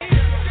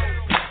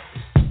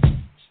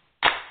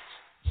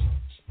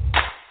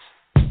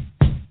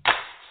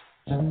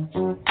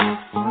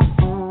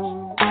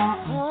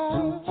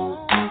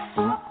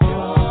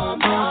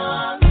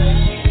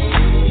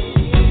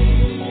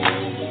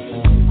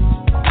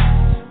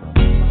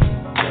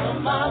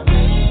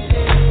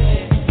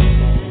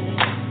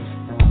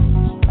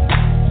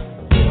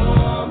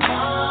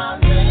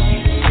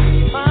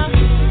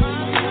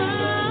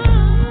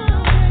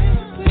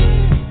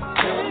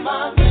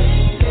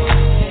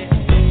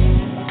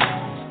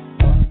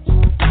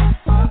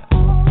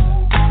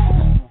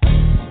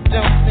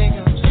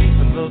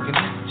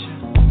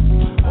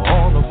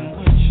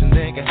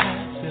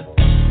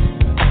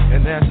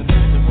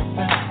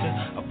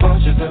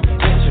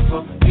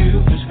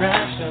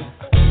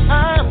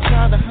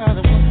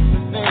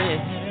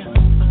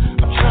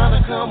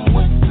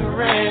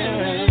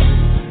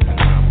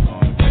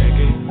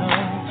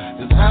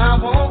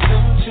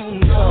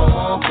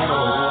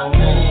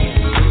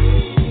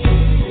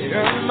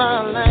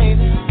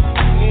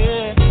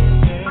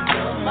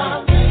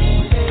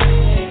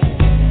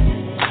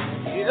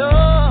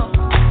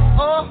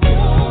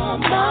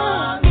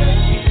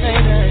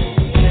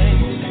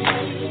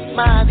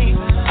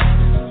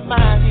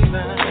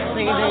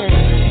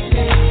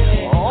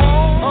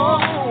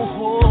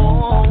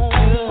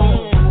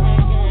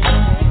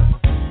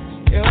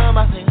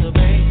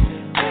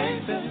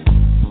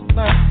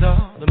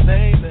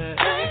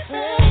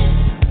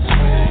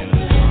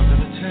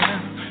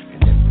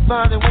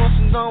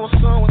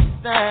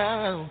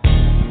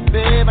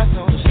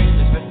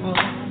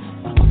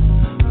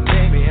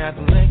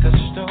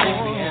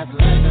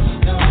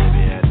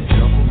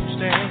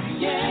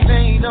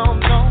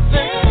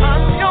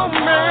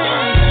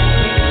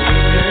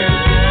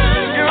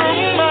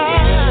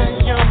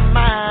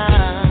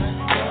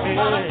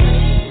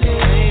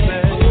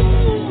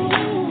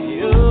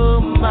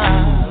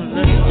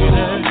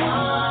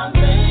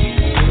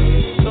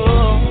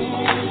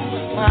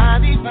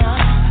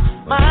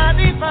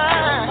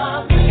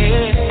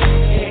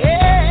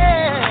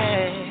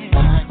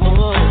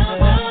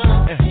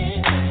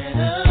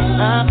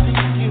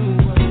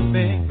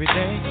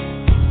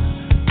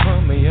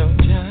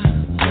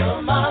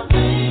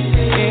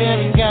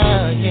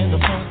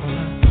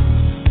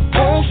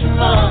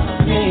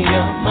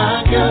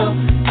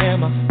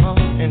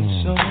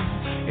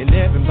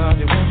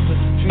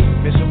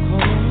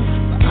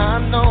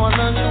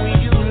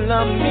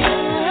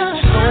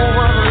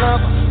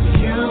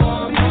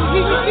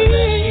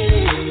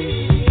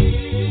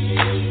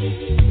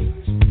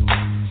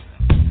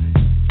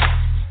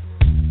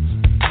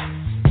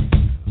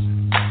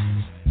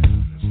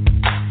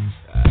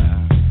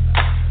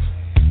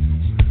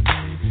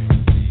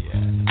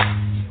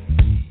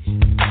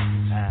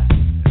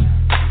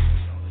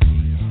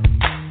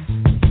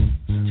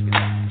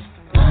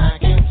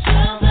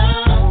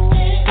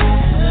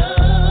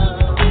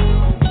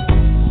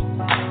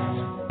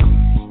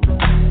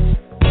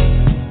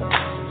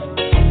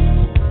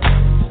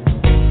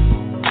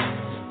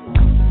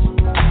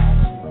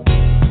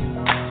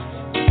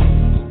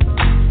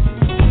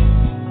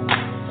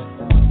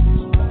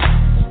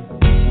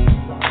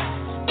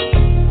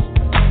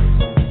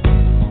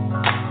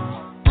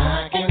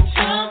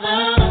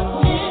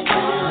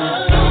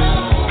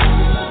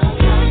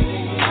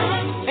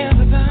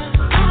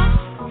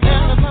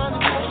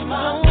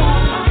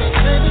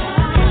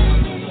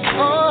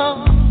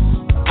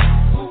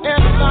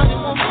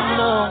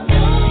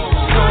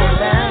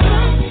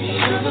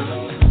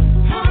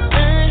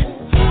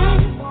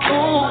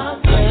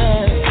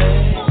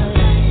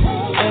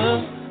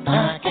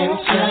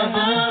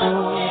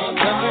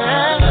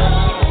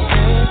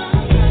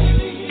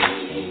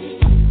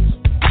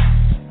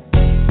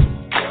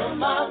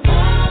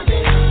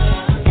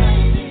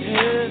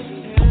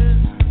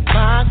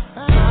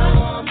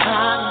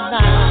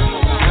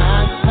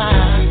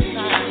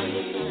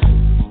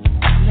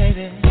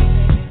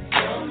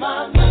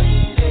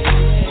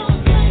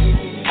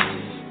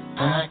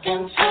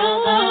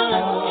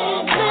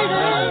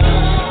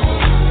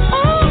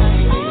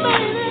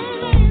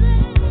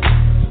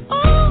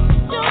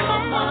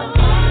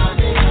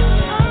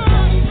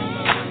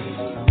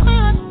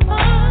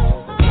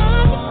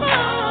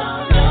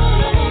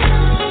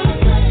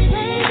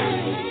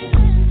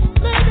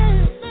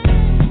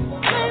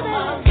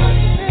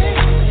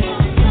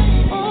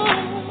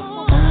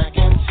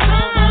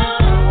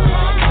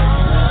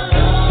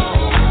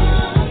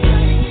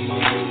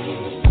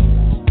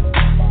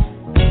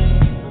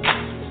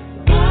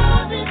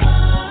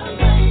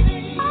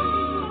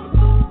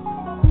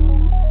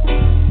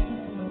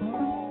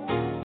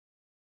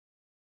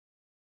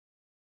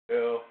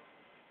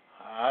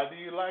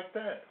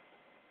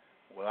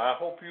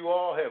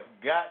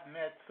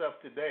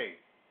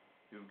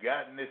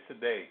 this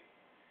today.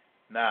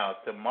 Now,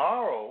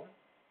 tomorrow,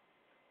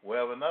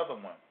 we'll have another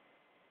one.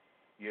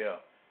 Yeah.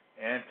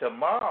 And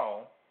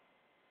tomorrow,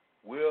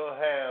 we'll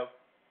have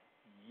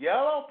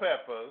yellow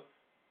peppers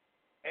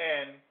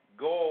and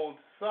gold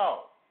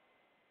salt.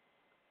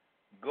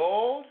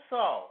 Gold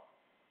salt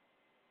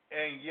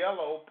and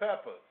yellow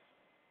peppers.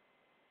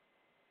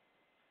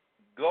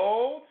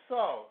 Gold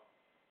salt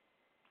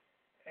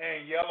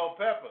and yellow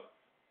peppers.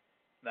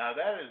 Now,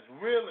 that is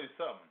really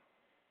something.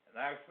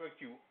 And I expect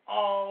you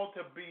all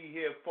to be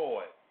here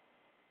for it.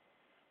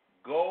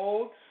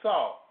 Gold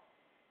salt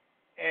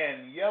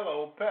and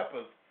yellow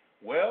peppers.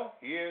 Well,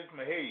 here's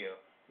Mahalia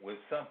with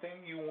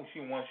something she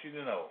wants you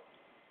to know.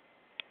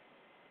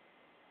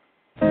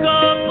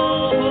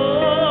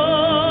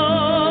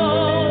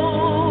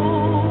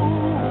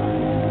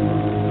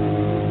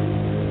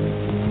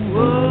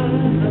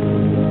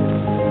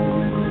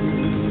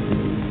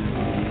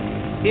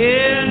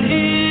 In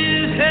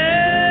his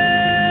hand,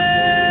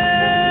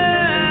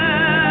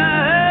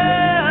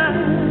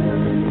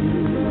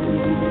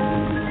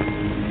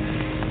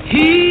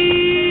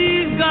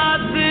 he's got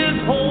this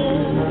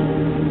whole world.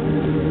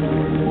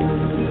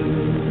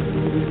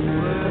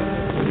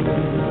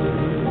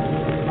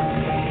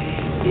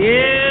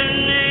 In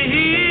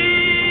his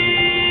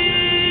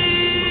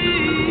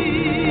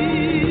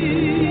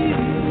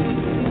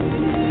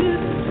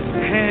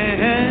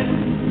hand.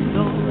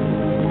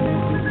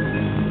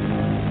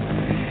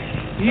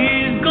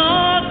 He's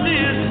got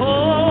this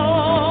whole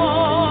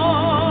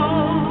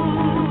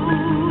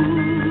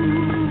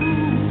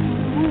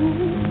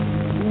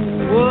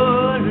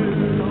world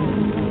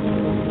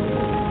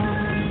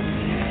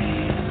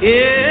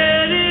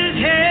in his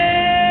hand.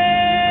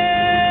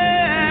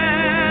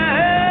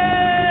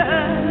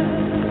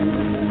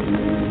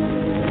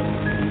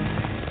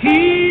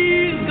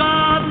 He's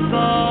got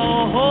the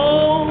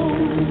whole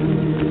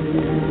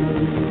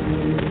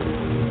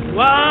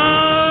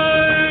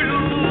wide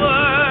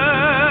world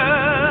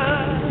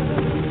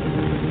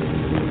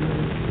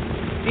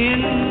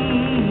in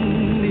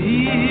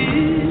his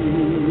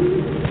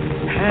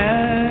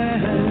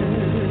hand.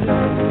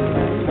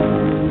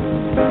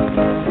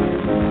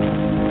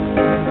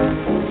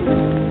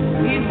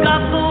 He's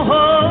got the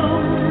whole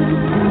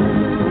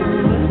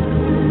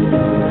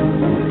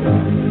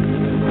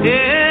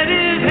in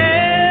his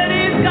hand.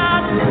 He's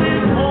got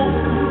this whole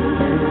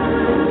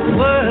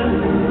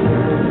world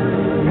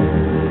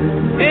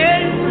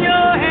in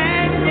your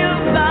hand.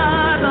 You've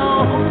got the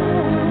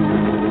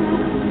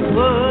whole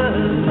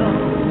world.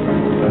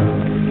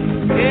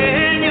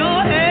 In your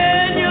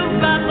hand,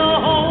 you've got the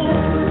whole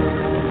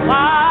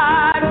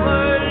wide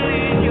world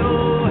in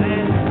your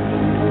hand.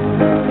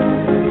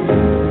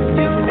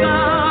 You've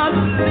got a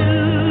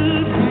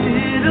little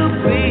bit of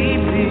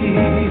baby.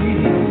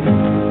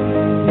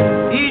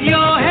 In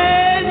your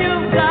hand,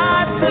 you've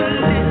got the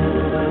little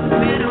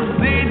bit of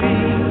baby.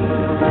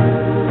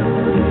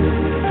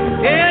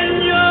 In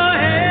your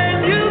hand,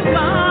 you've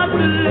got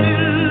the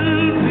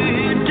little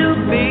bit of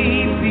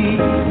baby.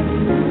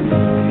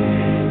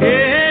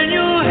 In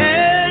your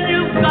hand,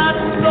 you've got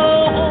the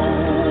whole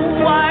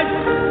wide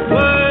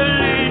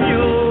world in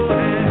your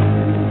hand.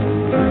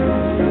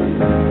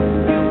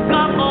 You've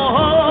got the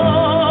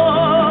whole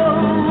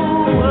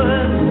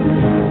world.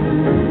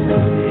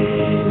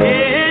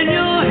 In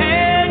your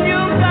hand,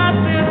 you've got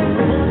this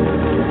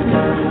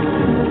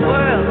whole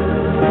world.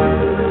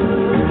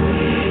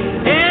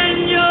 In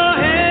your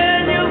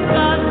hand, you've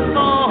got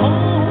the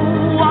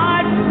whole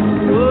wide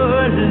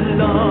world,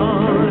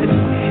 Lord.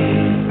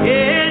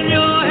 In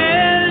your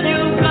hand,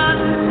 you've got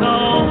the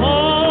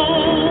whole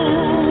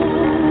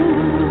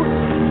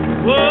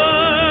wide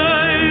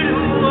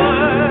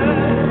world.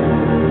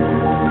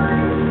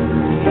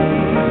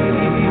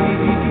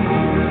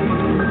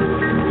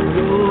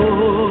 Your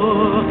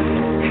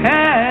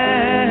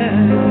hand.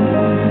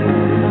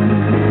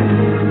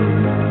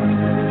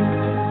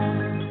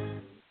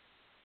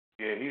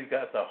 Yeah, he's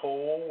got the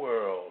whole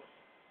world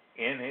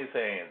in his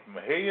hands.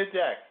 Mahalia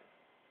Jackson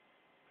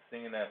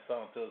singing that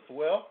song to us.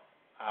 Well,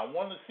 I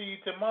want to see you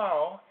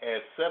tomorrow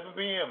at 7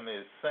 p.m.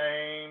 the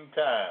same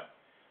time.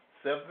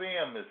 7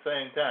 p.m. the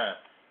same time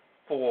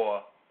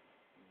for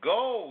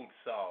gold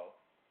salt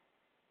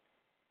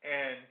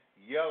and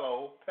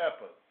yellow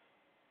peppers.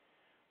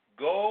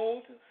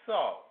 Gold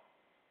salt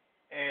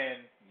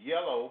and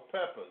yellow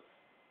peppers.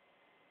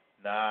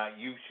 Now,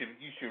 you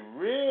should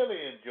really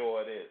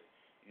enjoy this.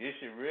 It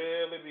should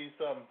really be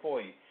something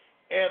for you.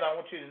 And I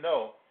want you to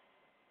know,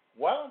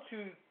 why don't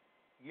you,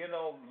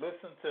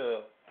 listen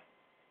to,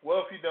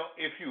 well,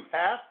 if you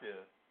have to,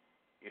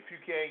 if you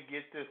can't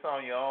get this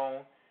on your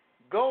own,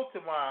 go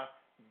to my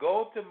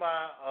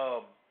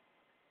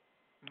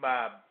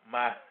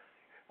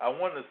I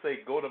want to say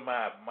go to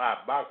my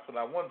box, but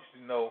I want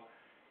you to know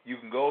you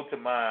can go to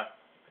my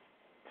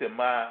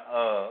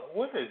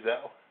what is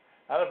that?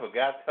 I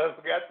forgot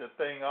the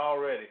thing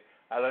already.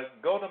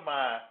 Go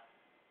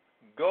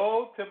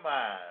to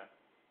my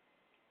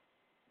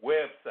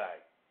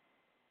website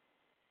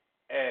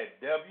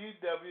at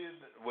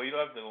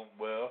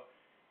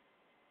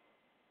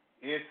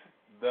it's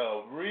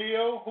the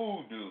Real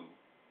Hoodoo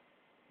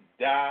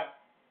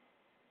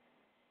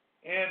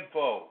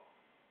 .info.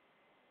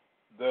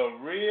 The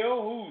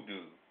Real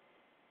Hoodoo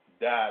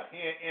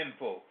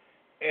 .info.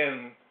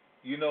 And,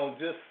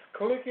 just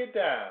click it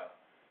down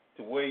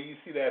to where you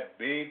see that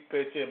big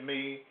picture of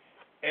me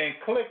and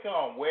click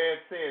on where it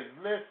says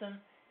listen.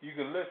 You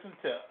can listen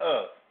to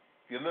us.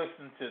 You can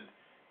listen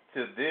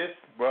to this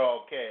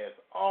broadcast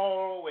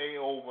all the way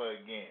over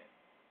again.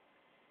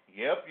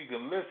 Yep, you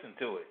can listen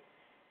to it,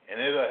 and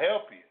it'll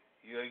help you.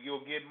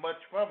 You'll get much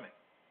from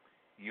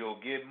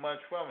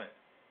it.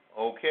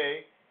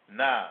 Okay?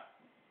 Now,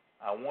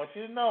 I want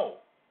you to know,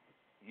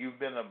 you've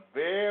been a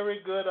very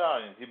good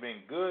audience. You've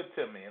been good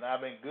to me, and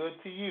I've been good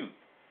to you.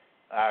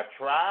 I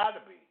try to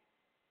be.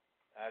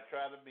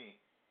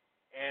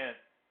 And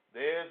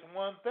there's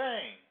one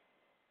thing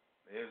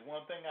I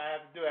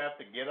have to do. I have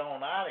to get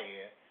on out of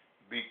here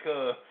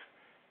because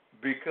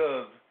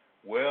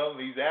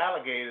these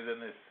alligators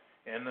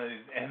and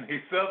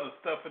these other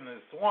stuff in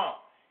the swamp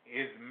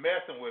is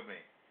messing with me.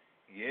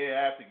 Yeah,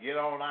 I have to get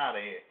on out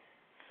of here.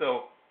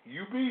 So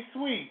you be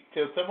sweet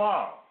till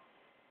tomorrow.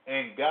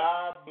 And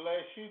God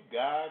bless you.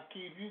 God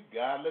keep you.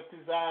 God lift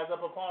his eyes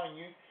up upon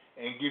you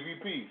and give you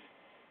peace.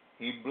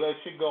 He bless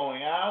you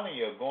going out and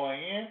you're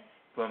going in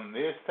from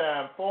this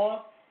time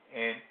forth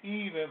and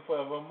even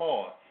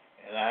forevermore.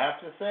 And I have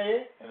to say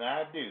it, and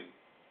I do.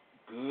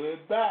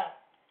 Goodbye.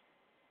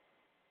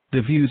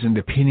 The views and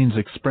opinions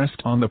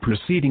expressed on the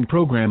preceding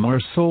program are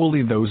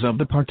solely those of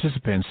the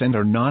participants and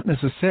are not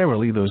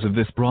necessarily those of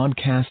this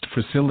broadcast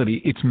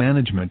facility, its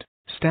management,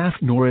 staff,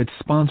 nor its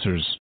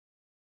sponsors.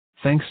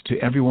 Thanks to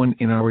everyone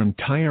in our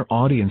entire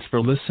audience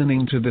for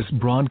listening to this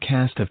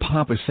broadcast of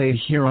Papa Say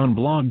here on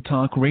Blog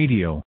Talk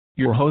Radio.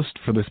 Your host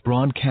for this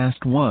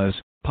broadcast was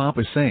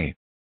Papa Say.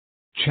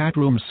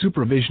 Chatroom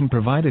supervision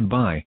provided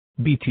by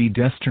BT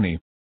Destiny.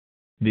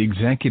 The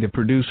executive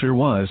producer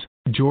was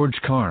George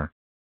Carr.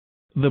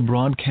 The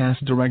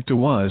broadcast director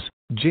was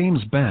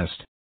James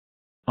Best.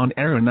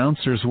 On-air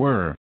announcers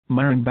were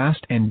Myron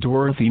Bast and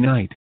Dorothy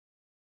Knight.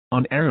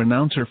 On-air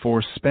announcer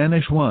for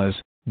Spanish was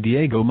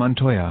Diego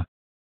Montoya.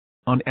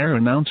 On-air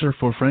announcer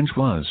for French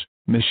was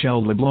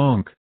Michelle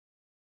LeBlanc.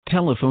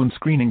 Telephone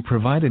screening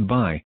provided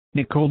by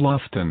Nicole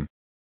Lofton.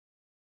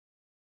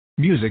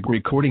 Music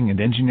recording and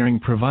engineering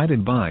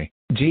provided by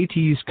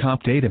JT's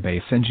Cop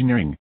Database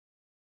Engineering.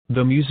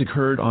 The music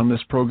heard on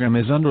this program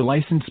is under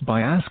license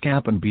by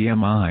ASCAP and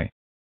BMI.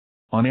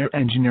 On-air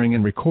engineering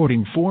and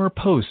recording for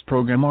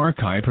post-program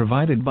archive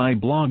provided by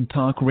Blog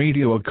Talk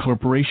Radio, a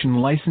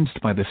corporation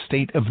licensed by the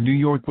state of New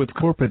York with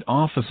corporate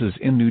offices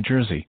in New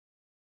Jersey.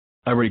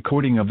 A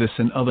recording of this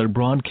and other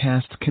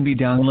broadcasts can be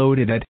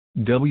downloaded at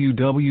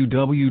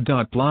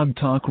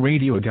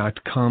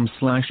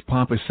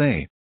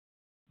www.blogtalkradio.com/papasay.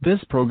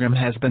 This program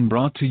has been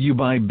brought to you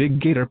by Big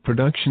Gator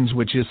Productions,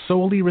 which is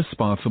solely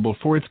responsible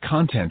for its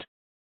content.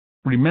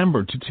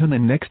 Remember to tune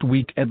in next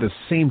week at the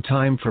same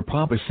time for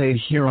Papa Say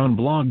here on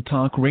Blog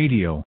Talk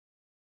Radio.